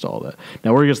compilations to all that.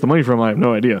 Now where he gets the money from, I have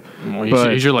no idea. Well,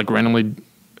 he should like randomly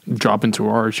drop into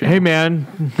our channel. Hey man,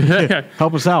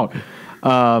 help us out.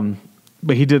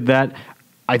 But he did that.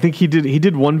 I think he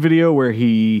did one video where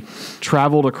he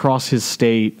traveled across his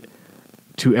state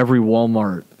to every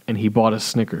Walmart and he bought a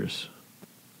Snickers.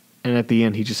 And at the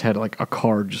end, he just had like a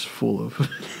card just full of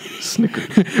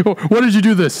Snickers. Why did you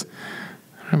do this?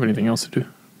 I don't have anything else to do.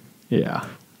 Yeah.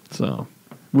 So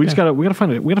we gotta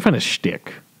find a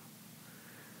shtick.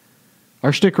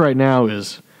 Our shtick right now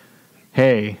is,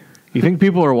 hey, you think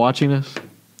people are watching us?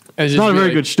 It's not a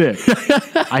very good shtick.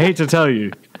 I hate to tell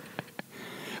you.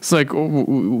 It's like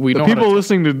we know. People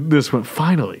listening to this went,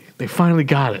 finally. They finally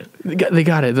got it. They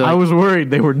got it. I was worried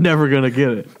they were never going to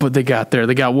get it. But they got there.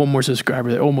 They got one more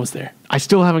subscriber. They're almost there. I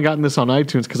still haven't gotten this on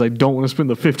iTunes because I don't want to spend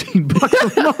the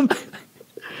 $15 a month.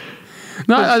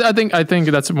 No, I think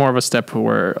that's more of a step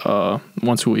where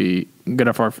once we get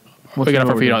off our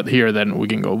feet out here, then we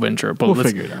can go venture. But we'll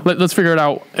figure it out. Let's figure it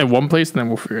out at one place, and then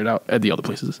we'll figure it out at the other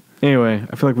places. Anyway,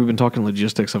 I feel like we've been talking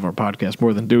logistics of our podcast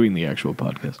more than doing the actual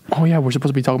podcast. Oh, yeah, we're supposed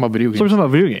to be talking about video games. So we're talking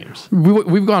about video games.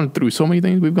 We've gone through so many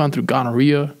things. We've gone through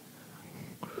gonorrhea.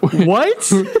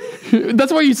 What?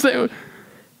 That's what you say.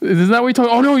 Isn't that what you talk?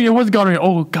 Oh, no, it wasn't gonorrhea.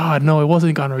 Oh, God, no, it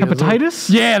wasn't gonorrhea. Hepatitis?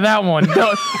 Yeah, that one.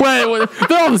 Wait,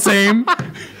 they're all the same.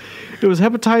 It was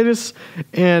hepatitis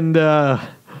and... there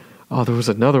was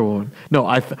another one. No,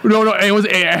 no. It was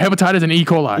hepatitis and E.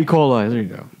 coli. E. coli. There you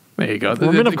go. There you go.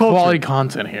 We're men of culture. Quality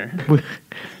content here.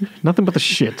 Nothing but the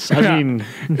shits. I mean,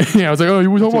 yeah. I was like, oh,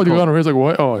 you were talking about the gonorrhea. I was like,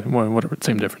 what? Oh, whatever.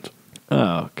 Same difference.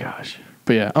 Oh gosh.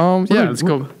 But yeah. Let's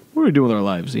go. What are we doing with our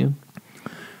lives, Ian?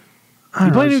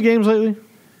 You play new games lately?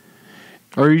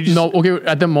 Or are you just okay?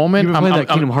 At the moment, I'm playing that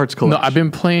Kingdom Hearts collection. No, I've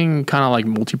been playing kind of like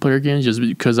multiplayer games just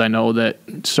because I know that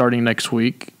starting next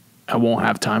week, I won't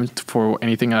have time for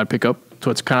anything I'd pick up.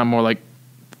 So it's kind of more like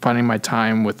finding my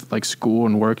time with like school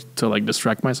and work to like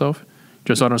distract myself.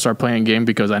 Just so I don't start playing a game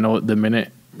because I know the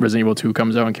minute Resident Evil 2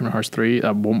 comes out and Kingdom Hearts 3,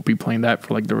 I won't be playing that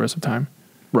for like the rest of the time.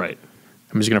 Right.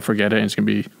 I'm just going to forget it and it's going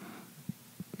to be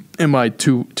in my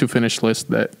to finish list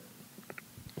that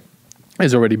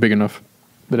is already big enough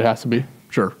that it has to be.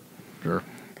 Sure.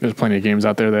 There's plenty of games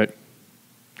out there that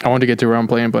I want to get to where I'm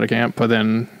playing, but I can't. But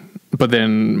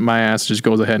then my ass just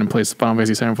goes ahead and plays Final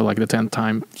Fantasy 7 for like the 10th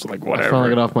time. So like whatever. I finally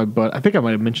got off my butt. I think I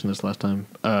might have mentioned this last time,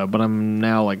 but I'm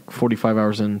now like 45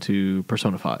 hours into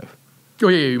Persona 5. Oh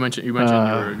yeah, you mentioned you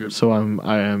were good. So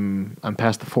I'm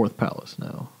past the 4th palace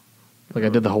now. Like I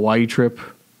did the Hawaii trip,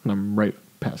 and I'm right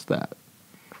past that.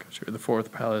 Sure. The 4th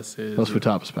palace is. That's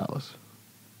Futaba's palace.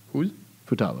 Who's?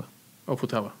 Futaba. Oh,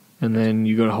 Futaba. And then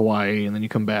you go to Hawaii, and then you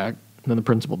come back, and then the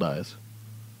principal dies.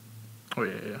 Oh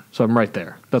yeah. So I'm right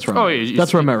there. That's where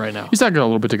that's where I'm at right now. You still got a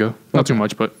little bit to go. Not too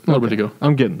much, but a little bit to go.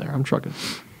 I'm getting there. I'm trucking.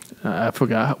 I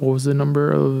forgot what was the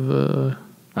number of.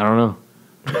 I don't know.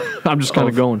 I'm just kind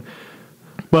of going.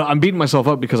 But I'm beating myself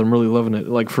up because I'm really loving it.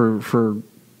 Like for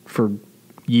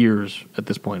years at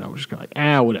this point, I was just kind of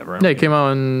like, whatever. Yeah, it came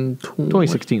out in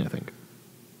 2016, I think.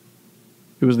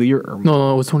 It was the year.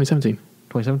 No, it was 2017.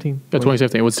 2017? Yeah,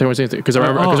 2017. It was 2017 because I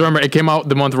remember it came out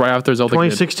the month right after Zelda.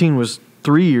 2016 was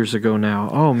 3 years ago now.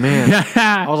 Oh man,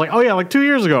 I was like, oh yeah, like 2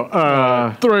 years ago.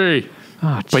 3.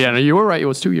 But yeah, no, you were right. It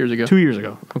was 2 years ago. 2 years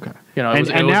ago. Okay. You know, it was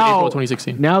now April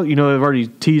 2016. Now they've already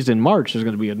teased in March. There's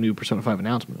going to be a new Persona 5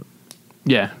 announcement.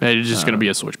 Yeah, it's just going to be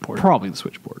a Switch port. Probably the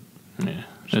Switch port. Yeah.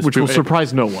 Which will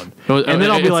surprise no one. And then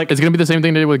I'll be like, it's going to be the same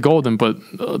thing they did with Golden, but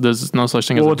there's no such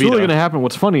thing as a Vita. What's really going to happen?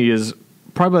 What's funny is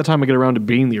probably by the time I get around to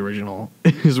being the original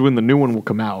is when the new one will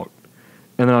come out,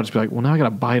 and then I'll just be like, well, now I got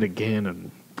to buy it again.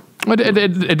 And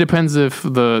it depends if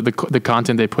the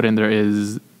content they put in there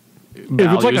is if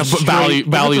it's like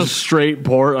a straight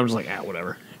port. I'm just like,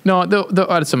 whatever. No,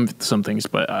 they'll add some things,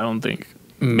 but I don't think.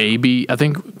 Maybe I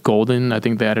think Golden. I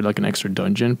think they added like an extra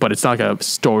dungeon, but it's not like a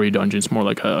story dungeon. It's more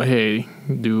like a hey,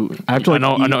 do I have to?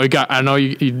 Like, I know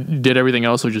you did everything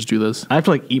else, so just do this. I have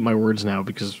to like eat my words now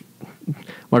because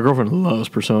my girlfriend loves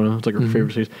Persona. It's like her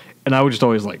favorite series, and I would just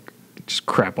always like just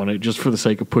crap on it just for the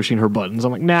sake of pushing her buttons.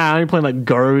 I'm like, nah, I ain't playing that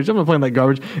garbage. I'm not playing that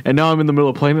garbage. And now I'm in the middle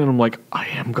of playing it, and I'm like, I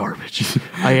am garbage.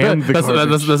 I am the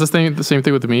garbage. That's the same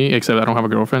thing with me, except I don't have a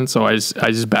girlfriend, so I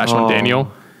just bash on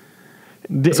Daniel.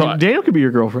 Daniel could be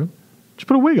your girlfriend. Just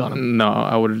put a wig on him. No,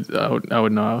 I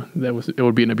would not. It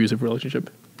would be an abusive relationship.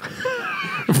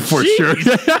 For sure.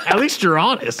 At least you're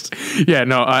honest. Yeah,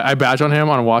 no, I bash on him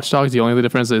on Watch Dogs. The only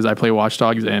difference is I play Watch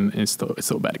Dogs and it's still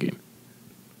a bad game.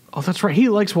 Oh, that's right. He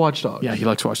likes Watch Dogs. Yeah, he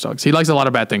likes Watch Dogs. He likes a lot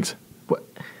of bad things. What?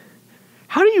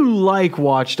 How do you like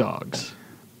Watch Dogs?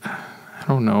 I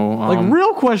don't know. Like,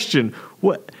 real question.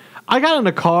 What? I got in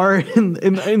a car in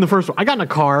the first one. I got in a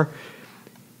car,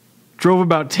 drove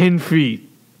about 10 feet,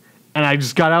 and I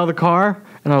just got out of the car,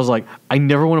 and I was like, I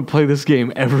never want to play this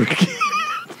game ever again.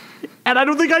 And I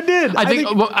don't think I did. I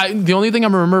think the only thing I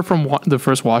remember from the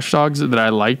first Watch Dogs that I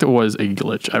liked was a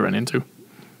glitch I ran into.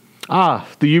 Ah,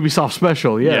 the Ubisoft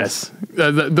special, yes.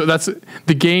 That's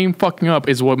the game fucking up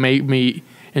is what made me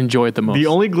enjoy it the most. The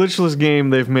only glitchless game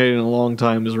they've made in a long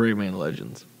time is Rayman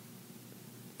Legends.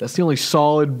 That's the only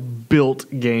solid built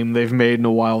game they've made in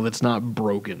a while that's not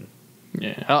broken.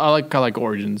 Yeah, I like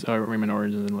Origins. Rayman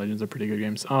Origins and Legends are pretty good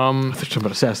games. I thought you were talking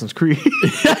about Assassin's Creed.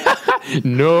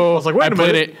 No, I was like, wait a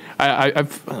minute.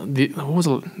 What was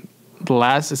the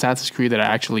last Assassin's Creed that I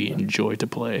actually enjoyed to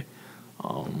play?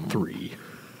 3,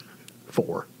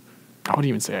 4. I wouldn't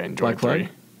even say I enjoyed Black Flag? 3.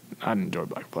 I didn't enjoy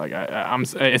Black Flag.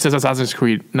 It says Assassin's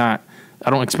Creed. I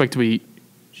don't expect to be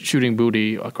shooting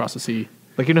booty across the sea.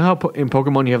 Like, you know how in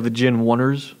Pokemon you have the Gen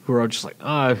 1ers who are just like,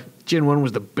 Gen 1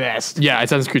 was the best. Yeah,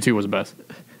 Assassin's Creed 2 was the best.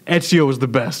 Ezio was the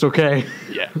best, okay?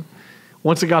 Yeah.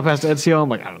 Once it got past Ezio, I'm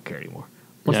like, I don't care anymore.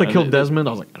 Once they killed Desmond,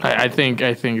 I was like, I think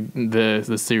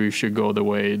the series should go the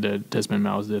way that Desmond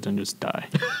Mouse did and just die.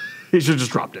 He should have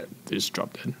just dropped it. He just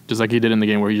dropped it. Just like he did in the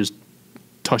game where he just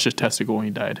touched his testicle and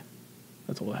he died.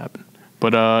 That's all that happened.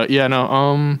 But love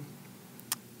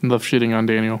shitting on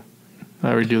Daniel. I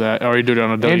already do that. I already do it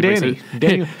on a daily basis.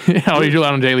 Daniel. I already do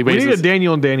that on a daily basis. We need a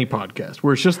Daniel and Danny podcast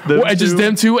where it's just them just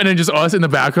them two and then just us in the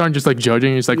background just like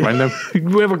judging, just like writing them.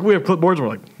 we have clipboards and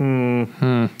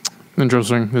we're like,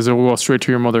 Interesting. This will go straight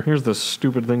to your mother. Here's the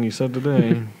stupid thing you said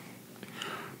today.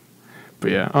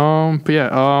 But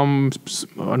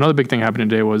another big thing happened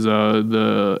today was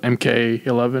the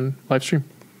MK11 live stream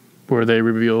where they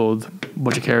revealed a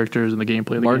bunch of characters and the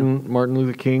gameplay of the game. Martin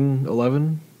Luther King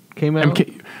 11 came out?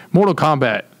 Mortal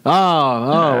Kombat.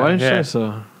 Why didn't you say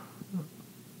so?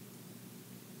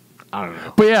 I don't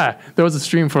know. But yeah, there was a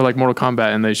stream for like Mortal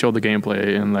Kombat and they showed the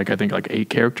gameplay and I think 8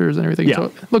 characters and everything. Yeah. So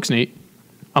it looks neat.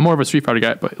 I'm more of a Street Fighter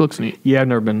guy, but it looks neat. Yeah, I've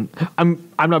never been. I'm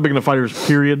not big into fighters,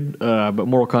 period. But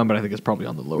Mortal Kombat, I think, is probably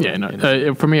on the lower. Yeah,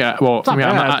 no. For me, it's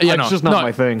just not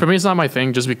my thing. For me, it's not my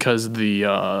thing, just because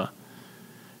the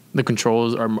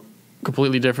controls are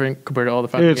completely different compared to all the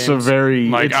fighting games. It's a very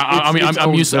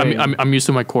I'm used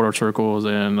to my quarter circles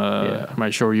and my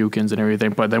Shoryukens and everything.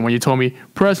 But then when you told me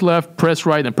press left, press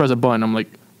right, and press a button, I'm like,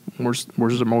 where's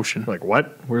the motion? Like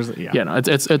what? Where's the no,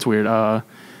 it's weird. But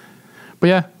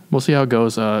yeah. We'll see how it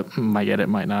goes. Might get it,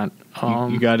 might not.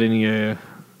 You got any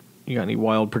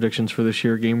wild predictions for this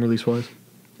year, game release wise?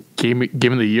 Game of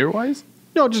the year wise?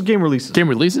 No, just game releases. Game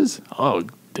releases? Oh,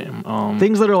 damn.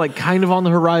 Things that are kind of on the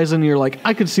horizon. You're like,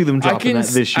 I could see them dropping that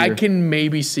this year. I can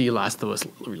maybe see Last of Us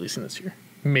releasing this year.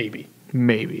 Maybe.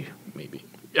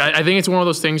 I think it's one of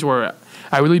those things where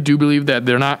I really do believe that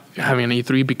they're not having an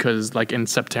E3 because in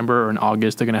September or in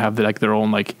August they're gonna have their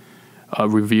own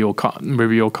reveal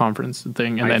conference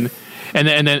thing, and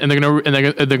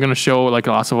they're gonna show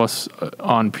Last of Us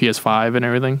on PS5 and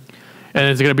everything, and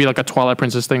it's gonna be like a Twilight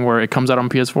Princess thing where it comes out on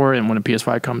PS4, and when the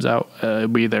PS5 comes out, it'll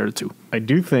be there too. I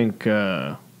do think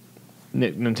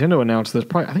Nintendo announced this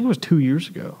probably, I think it was 2 years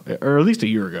ago, or at least a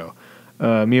year ago.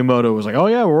 Miyamoto was like, "Oh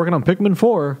yeah, we're working on Pikmin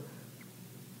 4,"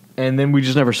 and then we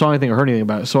just never saw anything or heard anything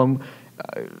about it. So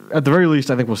at the very least,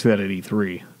 I think we'll see that at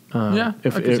E3. I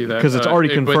can see that because it's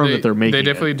already confirmed that they're making. They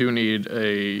definitely do need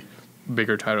a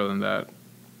bigger title than that.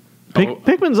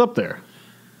 Pikmin's up there.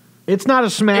 It's not a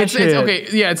smash hit. It's okay.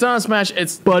 Yeah, it's not a smash.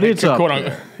 But it's up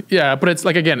there. Yeah, but it's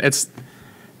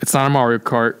it's not a Mario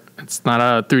Kart. It's not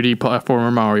a 3D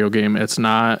platformer Mario game. It's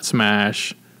not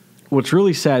Smash. What's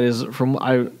really sad is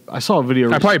I saw a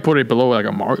video. I probably put it below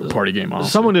a Mario Party game.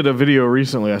 Honestly. Someone did a video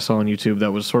recently I saw on YouTube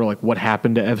that was sort of what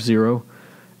happened to F-Zero,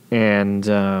 and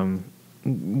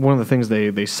one of the things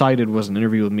they cited was an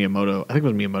interview with Miyamoto. I think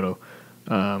it was Miyamoto,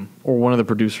 or one of the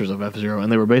producers of F-Zero,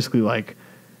 and they were basically like,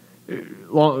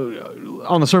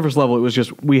 on the surface level, it was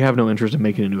just, we have no interest in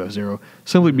making a new F-Zero,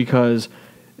 simply because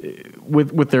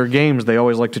with their games, they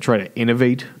always like to try to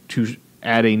innovate to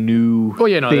add a new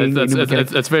thing.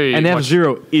 That's very... And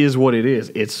F-Zero is what it is.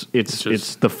 It's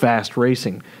the fast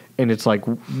racing. And it's like,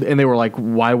 and they were like,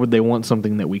 why would they want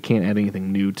something that we can't add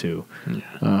anything new to?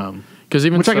 Yeah.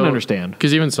 Which I can understand.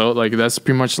 Because even so, like, that's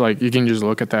pretty much like, you can just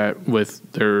look at that with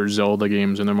their Zelda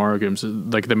games and their Mario games.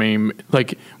 Like, the main,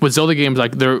 like, with Zelda games,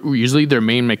 like, usually their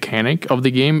main mechanic of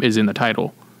the game is in the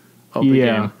title of the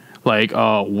game. Like,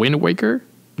 Wind Waker.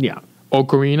 Yeah.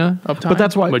 Ocarina of Time. But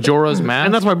that's why Majora's Mask.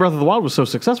 And that's why Breath of the Wild was so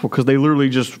successful, because they literally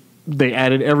just, they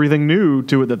added everything new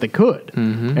to it that they could.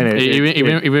 Mm-hmm. And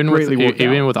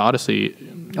even with Odyssey.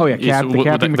 Oh, yeah. The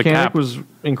capping mechanic was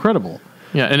incredible.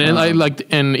 Yeah,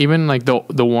 and even like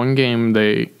the one game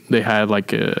they had like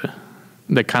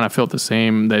that kind of felt the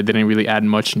same. They didn't really add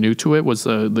much new to it. Was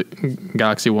the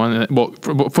Galaxy 1. Well,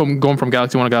 from going from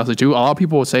Galaxy 1 to Galaxy 2, a lot of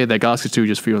people would say that Galaxy 2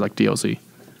 just feels like DLC.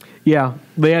 Yeah,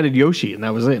 they added Yoshi, and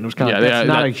that was it. And it was kind of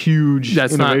not a huge.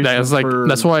 That's not.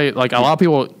 That's why like a lot of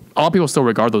people still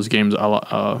regard those games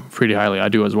pretty highly. I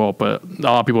do as well, but a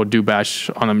lot of people do bash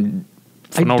on them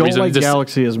for no reason. I don't like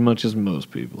Galaxy as much as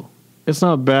most people. It's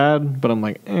not bad, but I'm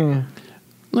like, eh.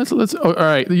 Let's all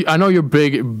right. I know you're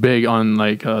big on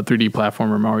like 3D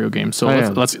platformer Mario games, so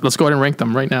let's go ahead and rank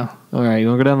them right now. All right, you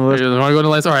want to go down the list? You want to go down the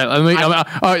list? All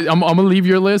right. I'm gonna leave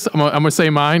your list. I'm gonna say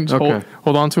mine. Just okay.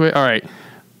 Hold on to it. All right.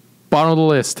 Bottom of the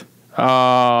list.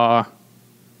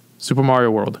 Super Mario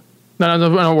World.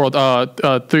 No World.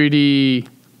 3D.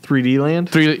 3D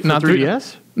Land. Not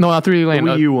 3DS. No, not 3D Land.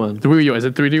 The Wii U one. The Wii U. Is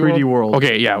it 3D World? 3D World.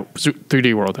 Okay, yeah.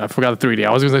 3D World. I forgot the 3D.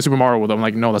 I was going to say Super Mario World. I'm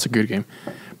like, no, that's a good game.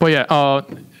 But yeah,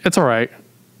 it's all right.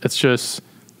 It's just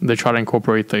they try to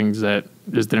incorporate things that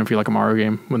just didn't feel like a Mario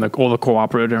game. When all the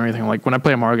cooperative and everything. Like, when I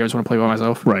play a Mario game, I just want to play by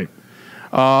myself. Right.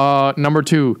 Number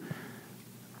 2.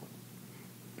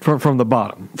 From the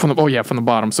bottom. From the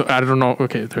bottom. So, I don't know.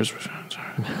 Okay, there's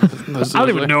I don't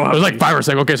even know. There's like 5 or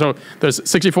 6. Okay, so there's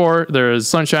 64. There's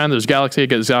Sunshine. There's Galaxy.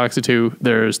 There's Galaxy 2.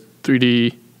 There's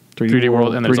 3D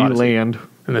World, and there's 3D Odyssey. Land.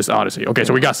 And there's Odyssey. Okay,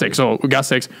 so we got 6.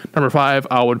 Number 5,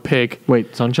 I would pick.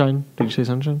 Wait, Sunshine? Did you say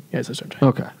Sunshine? Yeah, it's Sunshine.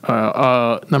 Okay.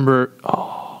 Oh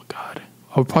God,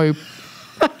 I would probably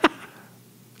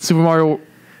Super Mario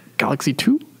Galaxy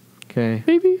 2. Okay.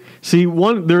 Maybe. See,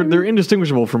 they're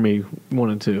indistinguishable for me. 1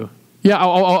 and 2. Yeah,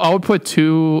 I would put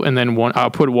 2 and then 1.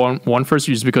 I'll put one first,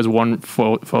 just because 1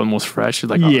 felt most fresh.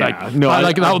 Like,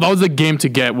 that was the game to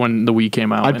get when the Wii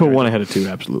came out. I'd put 1 ahead of 2,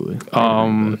 absolutely.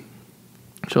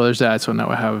 So there's that. So now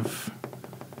I have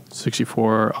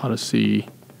 64, Odyssey,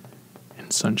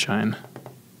 and Sunshine.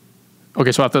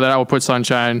 Okay, so after that I will put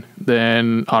Sunshine,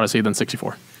 then Odyssey, then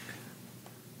 64.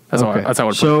 That's how I would put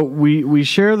it. So we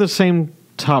share the same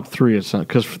top 3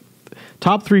 because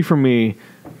top 3 for me.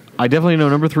 I definitely know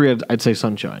number 3. I'd say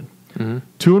Sunshine. Mm-hmm.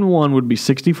 2 and 1 would be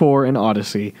 64 and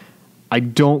Odyssey. I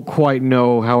don't quite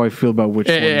know how I feel about which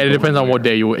one. It depends on what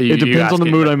day you. It depends on the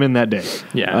mood I'm in that day.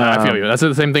 Yeah, I feel you. That's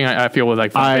the same thing I feel with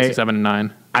like 5, 6, 7, and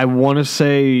 9. I want to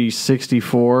say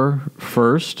 64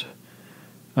 first,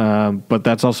 but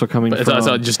that's also coming from.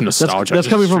 It's just nostalgia. That's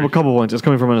coming from a couple points. It's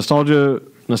coming from a nostalgia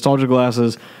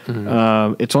glasses.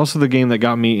 Mm-hmm. It's also the game that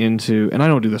got me into, and I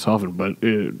don't do this often, but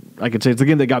I could say it's the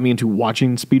game that got me into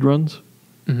watching speedruns.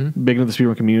 Mm-hmm. Big into the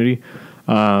speedrun community.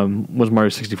 Was Mario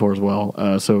 64 as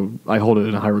well. So I hold it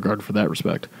in a high regard for that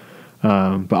respect.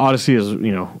 But Odyssey is,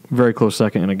 very close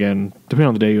second. And again, depending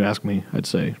on the day you ask me, I'd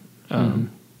say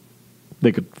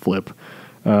they could flip.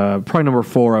 Probably number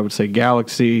 4, I would say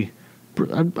Galaxy.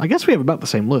 I guess we have about the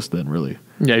same list then, really.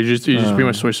 Yeah, you just pretty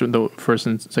much switch the first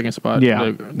and second spot.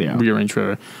 Yeah. Rearrange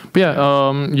for. But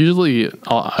yeah, usually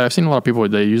I've seen a lot of people.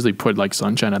 They usually put like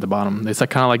Sunshine at the bottom. It's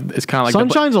kind of like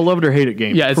Sunshine's a love it or hate it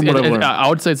game. Yeah, I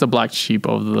would say it's a black sheep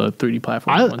of the 3D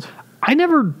platform ones. I think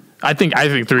 3D. I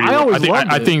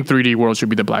think 3D World should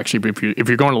be the black sheep. If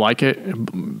you're going to like it,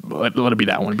 let it be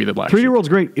that one. Be the black. 3D World's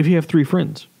great if you have 3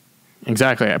 friends.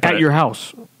 Exactly. At your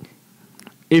house.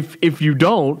 If you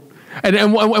don't.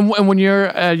 And when you're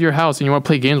at your house and you want to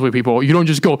play games with people, you don't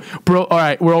just go, bro, all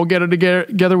right, we're all getting together,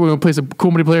 we're going to play some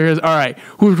cool multiplayer games. All right,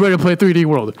 who's ready to play 3D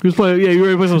World? You ready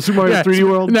to play some Super Mario 3D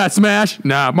World? Nah, Smash?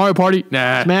 Nah, Mario Party?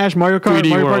 Nah. Smash, Mario Kart,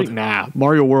 3D Mario World. Party? Nah,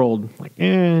 Mario World. Like,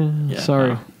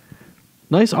 sorry. No.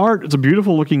 Nice art. It's a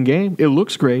beautiful looking game. It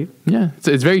looks great. Yeah,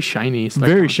 it's very shiny. It's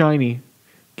very shiny.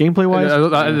 gameplay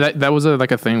wise. That was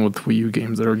like a thing with Wii U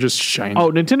games that are just shiny.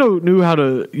 Oh, Nintendo knew how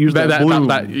to use that bloom.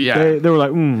 Yeah, they were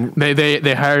like,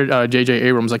 They hired J.J.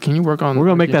 Abrams. Like, can you work on? We're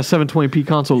gonna make that 720p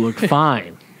console look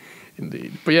fine.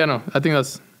 Indeed, but yeah, no, I think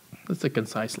that's a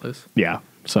concise list. Yeah.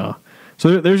 So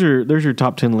there's your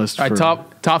top 10 list. All right,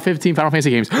 top 15 Final Fantasy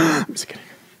games. I'm just kidding.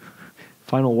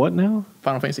 Final what now?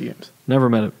 Final Fantasy games. Never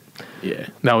met it. Yeah,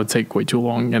 that would take way too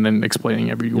long, and then explaining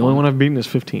every one. The only one I've beaten is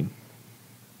 15.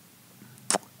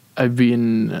 I've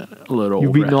beaten a little.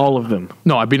 You've beaten all of them.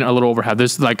 No, I've beaten a little over half.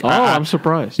 There's like I'm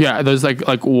surprised. Yeah, there's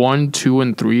like 1, 2,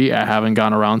 and 3. I haven't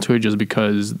gone around to it just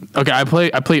because. Okay, I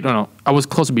played. No, I was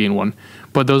close to being 1,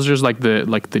 but those are just like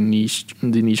the niche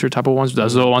type of ones.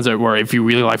 Those are the ones that where if you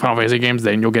really like Final Fantasy games,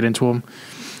 then you'll get into them.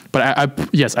 But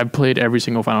I've played every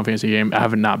single Final Fantasy game. I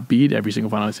have not beat every single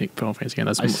Final Fantasy game.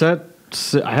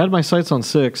 I had my sights on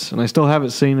 6, and I still have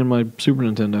it seen in my Super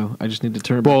Nintendo. I just need to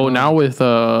turn it back on. Now with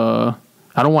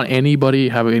I don't want anybody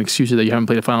having an excuse that you haven't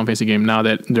played a Final Fantasy game now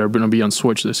that they're going to be on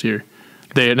Switch this year.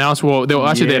 They announced, they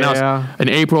announced in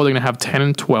April they're going to have 10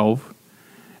 and 12,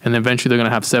 and then eventually they're going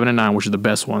to have 7 and 9, which are the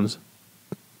best ones.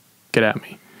 Get at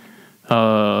me.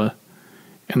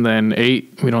 And then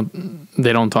 8,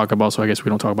 they don't talk about, so I guess we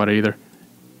don't talk about it either.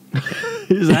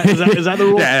 Is that the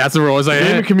rule? Yeah, that's the rule. It's like,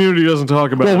 the community doesn't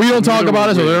talk about it. Well, we don't talk about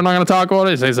it, so they're not going to talk about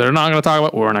it. They say they're not going to talk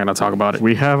about it. We're not going to talk about it.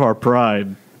 We have our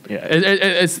pride. Yeah,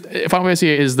 it's Final Fantasy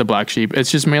is the black sheep. It's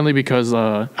just mainly because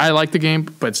I like the game,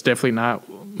 but it's definitely not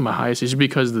my highest. It's just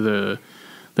because of the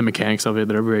mechanics of it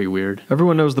that are very weird.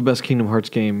 Everyone knows the best Kingdom Hearts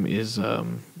game is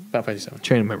Final Fantasy 7.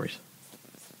 Chain of Memories.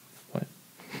 What?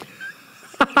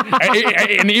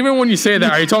 and even when you say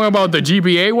that, are you talking about the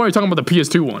GBA one or are you talking about the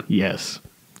PS2 one? Yes.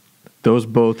 Those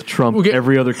both trump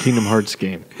every other Kingdom Hearts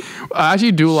game. I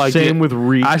actually do like Same with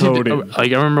recoding. I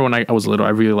remember when I was little, I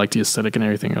really liked the aesthetic and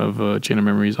everything of Chain of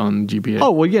Memories on GBA. Oh,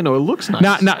 well, yeah, no, it looks nice.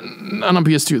 Not on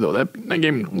PS2, though. That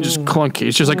game just clunky.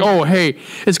 It's just like, oh, hey,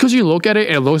 it's because you look at it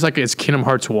and it looks like it's Kingdom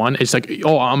Hearts 1. It's like,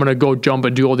 oh, I'm going to go jump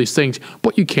and do all these things.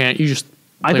 But you can't. You just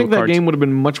I think that game would have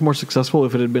been much more successful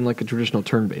if it had been like a traditional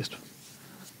turn-based.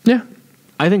 Yeah.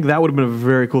 I think that would have been a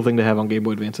very cool thing to have on Game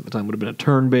Boy Advance at the time. Would have been a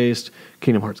turn-based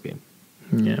Kingdom Hearts game.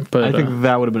 Yeah, but I think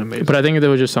that would have been amazing. But I think there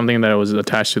was just something that was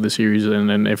attached to the series, and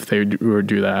then if they were to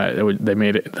do that, that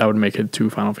would make it too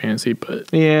Final Fantasy.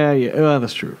 But yeah,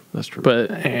 that's true. That's true. But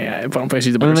yeah, Final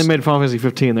Fantasy. And then they made Final Fantasy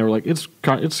 15. They were like, it's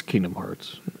Kingdom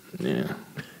Hearts. Yeah,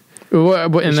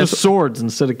 it's just swords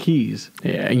instead of keys.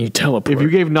 Yeah, and you teleport. If you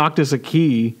gave Noctis a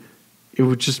key, it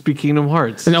would just be Kingdom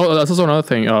Hearts. And that's also another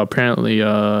thing. Apparently,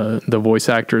 the voice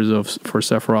actors for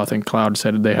Sephiroth and Cloud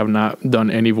said they have not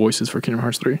done any voices for Kingdom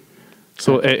Hearts 3.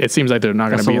 So it seems like they're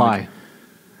not going to be.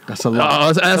 That's a lie.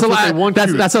 That's a lie.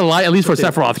 That's a lie, at least for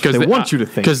Sephiroth, because they want you to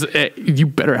think. Because you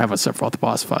better have a Sephiroth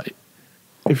boss fight.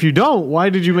 If you don't, why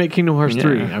did you make Kingdom Hearts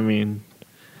 3? I mean,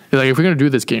 like if we're going to do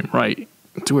this game right,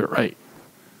 do it right.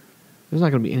 There's not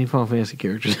going to be any Final Fantasy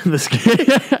characters in this game.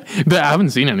 I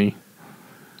haven't seen any.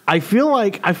 I feel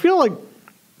like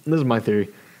this is my theory,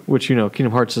 which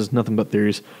Kingdom Hearts is nothing but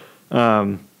theories.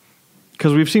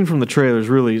 Because we've seen from the trailers,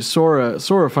 really, Sora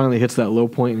finally hits that low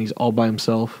point and he's all by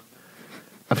himself.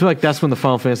 I feel like that's when the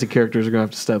Final Fantasy characters are going to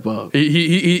have to step up.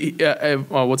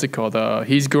 What's it called?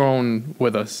 He's grown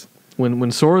with us.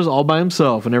 When Sora's all by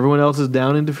himself and everyone else is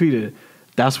down and defeated,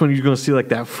 that's when you're going to see like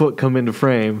that foot come into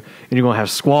frame, and you're going to have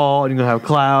Squall, and you're going to have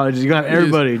Cloud, you're going to have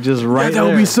everybody just right there. That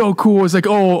would be so cool. It's like,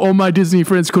 all my Disney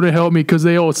friends couldn't help me because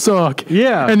they all suck.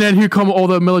 Yeah. And then here come all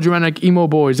the melodramatic emo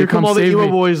boys. Here come all the emo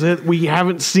boys that we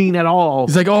haven't seen at all.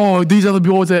 It's like, oh, these are the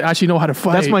boys that actually know how to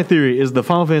fight. That's my theory, is the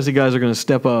Final Fantasy guys are going to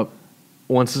step up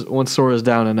once Sora's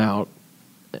down and out.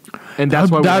 And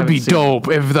that's why that'd be dope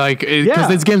if because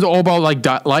this game's all about like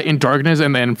light and darkness,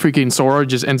 and then freaking Sora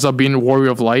just ends up being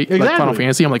Warrior of Light, like Final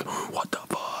Fantasy. I'm like, what the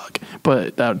fuck?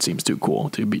 But that seems too cool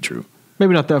to be true.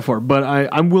 Maybe not that far, but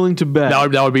I'm willing to bet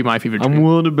that would be my favorite. I'm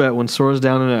willing to bet when Sora's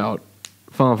down and out,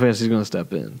 Final Fantasy's going to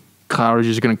step in. Cloud is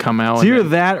just going to come out. It's either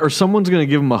that or someone's going to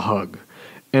give him a hug,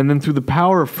 and then through the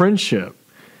power of friendship,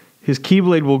 his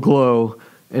Keyblade will glow.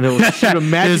 And it'll shoot a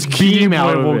magic beam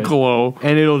out of it, glow.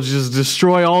 And it'll just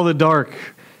destroy all the dark,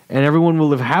 and everyone will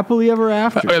live happily ever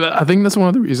after. I think that's one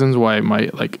of the reasons why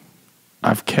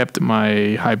I've kept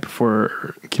my hype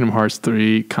for Kingdom Hearts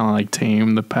 3 kind of like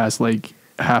tame the past like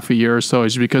half a year or so.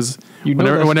 It's because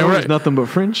whenever it's nothing but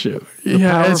friendship.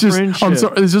 It's just I'm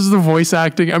sorry, it's just the voice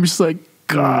acting. I'm just like,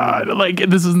 God, like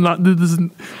is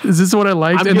this what I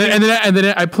liked? And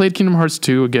then I played Kingdom Hearts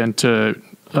 2 again to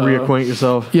reacquaint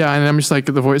yourself. Yeah, and I'm just like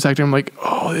the voice acting. I'm like,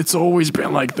 oh, it's always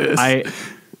been like this.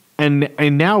 And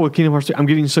now with Kingdom Hearts 3, I'm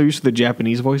getting so used to the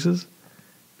Japanese voices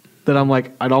that I'm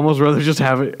like, I'd almost rather just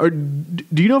have it. Or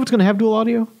do you know if it's going to have dual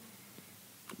audio?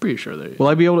 Pretty sure they. Will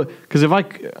I be able to? Because if I'll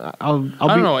don't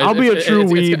know. I'll be a true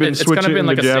weeb and switch it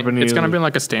into Japanese. It's kind of been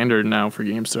like a standard now for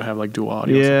games to have like dual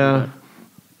audio. Yeah,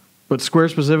 but Square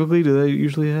specifically, do they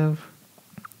usually have?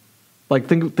 Like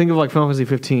think of like Final Fantasy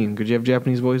 15. Could you have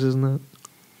Japanese voices in that?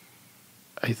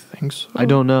 I think so. I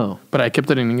don't know, but I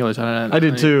kept it in English. I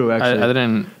did too. Actually, I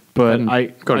didn't. But I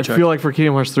feel like for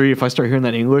Kingdom Hearts 3, if I start hearing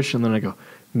that English and then I go,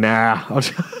 nah,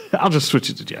 I'll just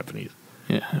switch it to Japanese.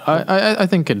 Yeah, I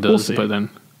think it does. We'll but then.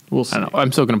 We'll see. I don't know.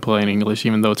 I'm still going to play in English,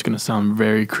 even though it's going to sound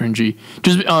very cringy.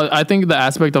 Just, I think the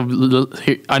aspect of,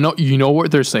 I know you know what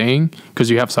they're saying because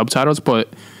you have subtitles, but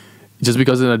just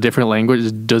because in a different language,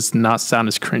 it does not sound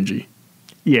as cringy.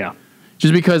 Yeah.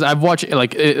 Just because I've watched,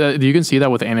 like, you can see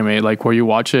that with anime, like where you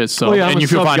watch it. So, I'm a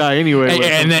sub guy anyway.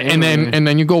 And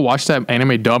then you go watch that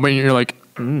anime dub, and you're like,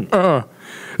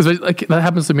 like that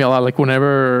happens to me a lot. Like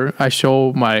whenever I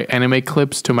show my anime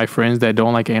clips to my friends that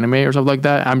don't like anime or something like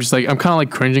that, I'm just like, I'm kind of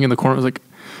like cringing in the corner. I was like,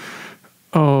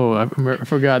 oh, I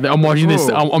forgot that I'm watching this.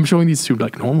 I'm showing these to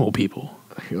like normal people.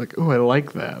 You're like, oh, I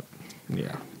like that.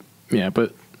 Yeah. Yeah,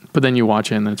 but then you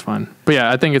watch it and then it's fine. But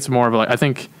yeah, I think it's more of like, I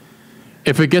think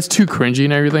if it gets too cringy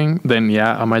and everything, then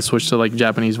yeah, I might switch to like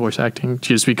Japanese voice acting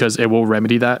just because it will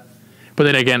remedy that. But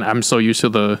then again, I'm so used to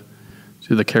the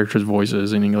characters'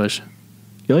 voices in English.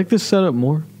 You like this setup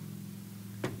more?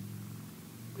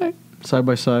 Side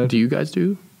by side? Do you guys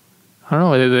do? I don't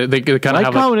know. They kind of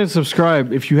like, comment, and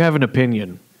subscribe if you have an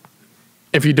opinion.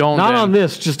 If you don't, not on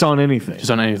this, just on anything.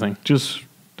 Just on anything. Just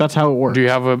that's how it works. Do you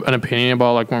have an opinion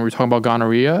about like when we're talking about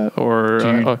gonorrhea or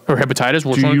hepatitis?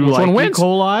 Which one wins? E.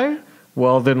 coli?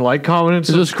 Well, then like, comment, and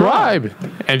subscribe.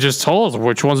 And just tell us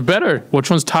which one's better, which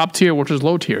one's top tier, which is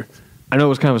low tier. I know it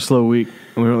was kind of a slow week,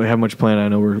 and we don't really have much planned. I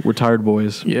know we're tired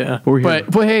boys. Yeah, but we're here.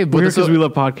 But hey, we're here because we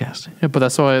love podcasting. Yeah, but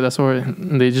that's why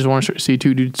they just want to see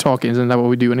two dudes talking. Isn't that what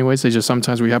we do anyways? They just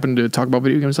sometimes we happen to talk about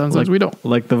video games, sometimes we don't.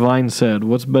 Like the Vine said,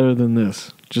 what's better than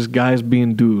this? Just guys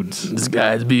being dudes. Just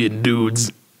guys being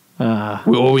dudes.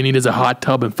 All we need is a hot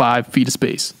tub and 5 feet of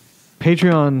space.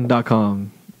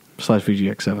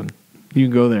 Patreon.com/VGX7. You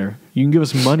can go there. You can give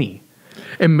us money.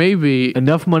 And maybe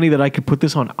enough money that I could put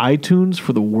this on iTunes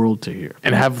for the world to hear.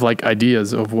 And have like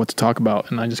ideas of what to talk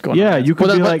about. And I just go, yeah, you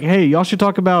could be like, hey, y'all should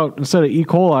talk about, instead of E.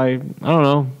 coli, I don't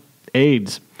know,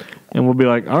 AIDS. And we'll be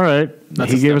like, all right.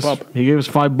 He gave us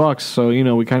 $5, so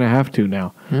we kind of have to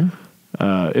now. Yeah.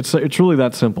 It's really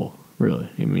that simple, really.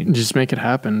 I mean, just make it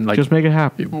happen. Like, just make it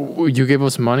happen. You give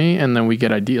us money, and then we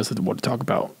get ideas of what to talk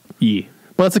about. Yeah.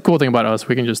 Well, that's the cool thing about us.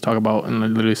 We can just talk about and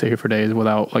literally stay here for days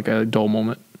without like a dull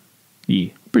moment. Yeah.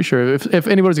 Pretty sure if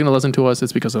anybody's going to listen to us,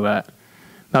 it's because of that.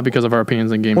 Not because of our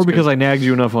opinions and games. Or because I nagged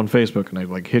you enough on Facebook and I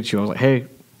like hit you. I was like, hey,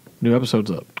 new episode's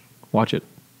up. Watch it.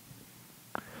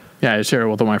 Yeah, I share it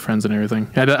with all my friends and everything.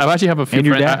 I actually have a few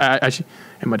friends.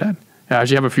 And my dad. I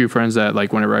actually have a few friends that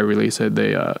like whenever I release it,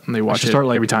 they watch it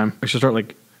every time. I should start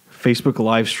like Facebook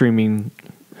live streaming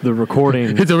the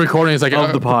recording. The recording is like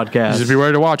of the podcast. Just be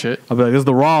ready to watch it. I'll be like, this is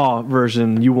the raw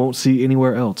version you won't see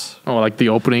anywhere else. Oh, like the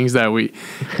openings that we.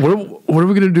 What are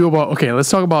we gonna do about? Okay, let's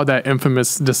talk about that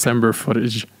infamous December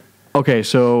footage. Okay,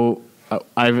 so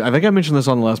I think I mentioned this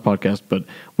on the last podcast, but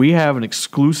we have an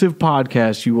exclusive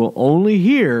podcast you will only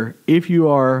hear if you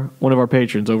are one of our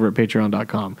patrons over at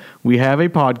patreon.com. We have a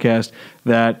podcast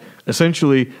that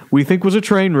essentially we think was a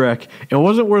train wreck. It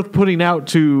wasn't worth putting out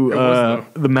to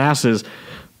the masses.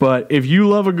 But if you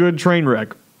love a good train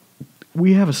wreck,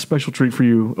 we have a special treat for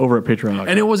you over at Patreon.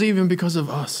 And it wasn't even because of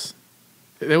us.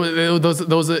 There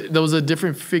was a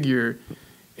different figure.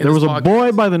 There was a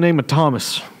boy by the name of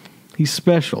Thomas. He's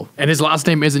special. And his last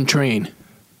name isn't Train.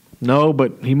 No,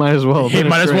 but he might as well have been. He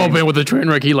might as well have been with the train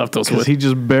wreck he left us with. He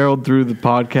just barreled through the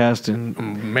podcast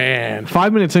and... Man.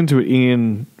 5 minutes into it,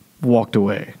 Ian walked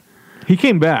away. He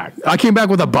came back. I came back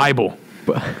with a Bible.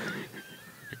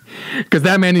 Because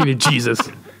that man needed Jesus.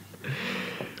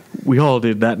 We all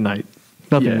did that night.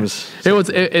 Nothing was.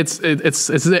 It's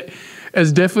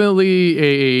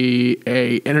definitely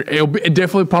it'll be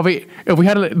definitely probably if we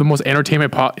had the most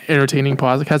entertaining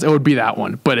podcast, it would be that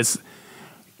one. But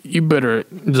you better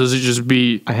just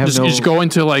be. Just go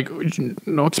into like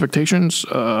no expectations.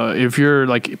 If you're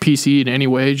like PC in any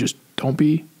way, just don't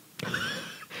be.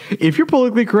 If you're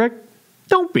politically correct,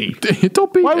 don't be.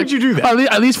 Don't be. Why would you do that?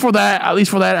 At least for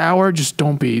that hour, just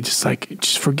don't be.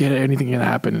 Just forget anything can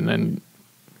happen, and then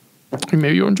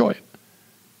maybe you'll enjoy it.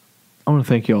 I want to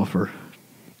thank you all for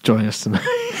joining us tonight.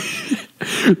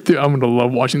 Dude, I'm gonna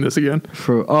love watching this again.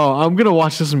 I'm gonna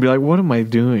watch this and be like, "What am I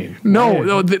doing?"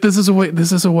 No, this is what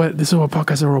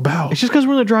podcasts are about. It's just because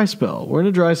we're in a dry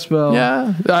spell.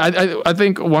 Yeah, I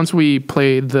think once we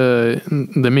played the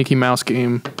Mickey Mouse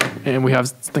game and we have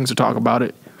things to talk about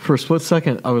it. For a split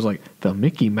second, I was like, the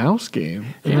Mickey Mouse game?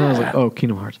 And then I was like, oh,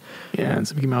 Kingdom Hearts. Yeah,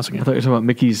 it's a Mickey Mouse game. I thought you were talking about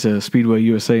Mickey's Speedway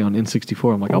USA on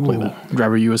N64. I'm like, I'll play that.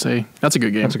 Driver USA. That's a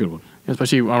good game. That's a good one.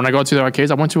 Especially when I go to the arcades.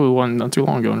 I went to one not too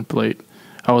long ago and played.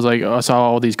 I was like, I saw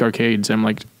all these arcades and I'm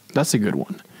like, that's a good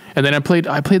one. And then I played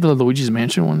the Luigi's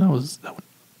Mansion one. That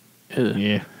one.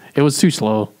 Yeah. It was too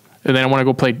slow. And then I want to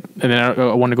go play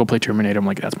Terminator. I'm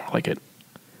like, that's more like it.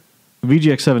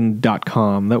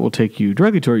 VGX7.com. That will take you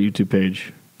directly to our YouTube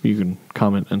page. You can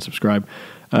comment and subscribe.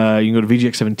 You can go to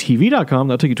VGX7TV.com.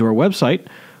 That'll take you to our website,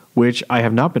 which I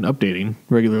have not been updating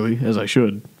regularly as I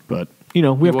should. But, we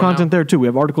have content there too. We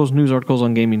have articles, news articles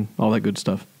on gaming, all that good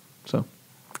stuff. So,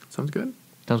 Sounds good.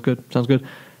 Sounds good.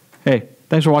 Hey,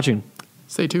 thanks for watching.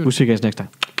 Stay tuned. We'll see you guys next time.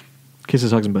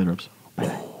 Kisses, hugs, and belly rubs.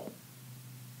 Bye.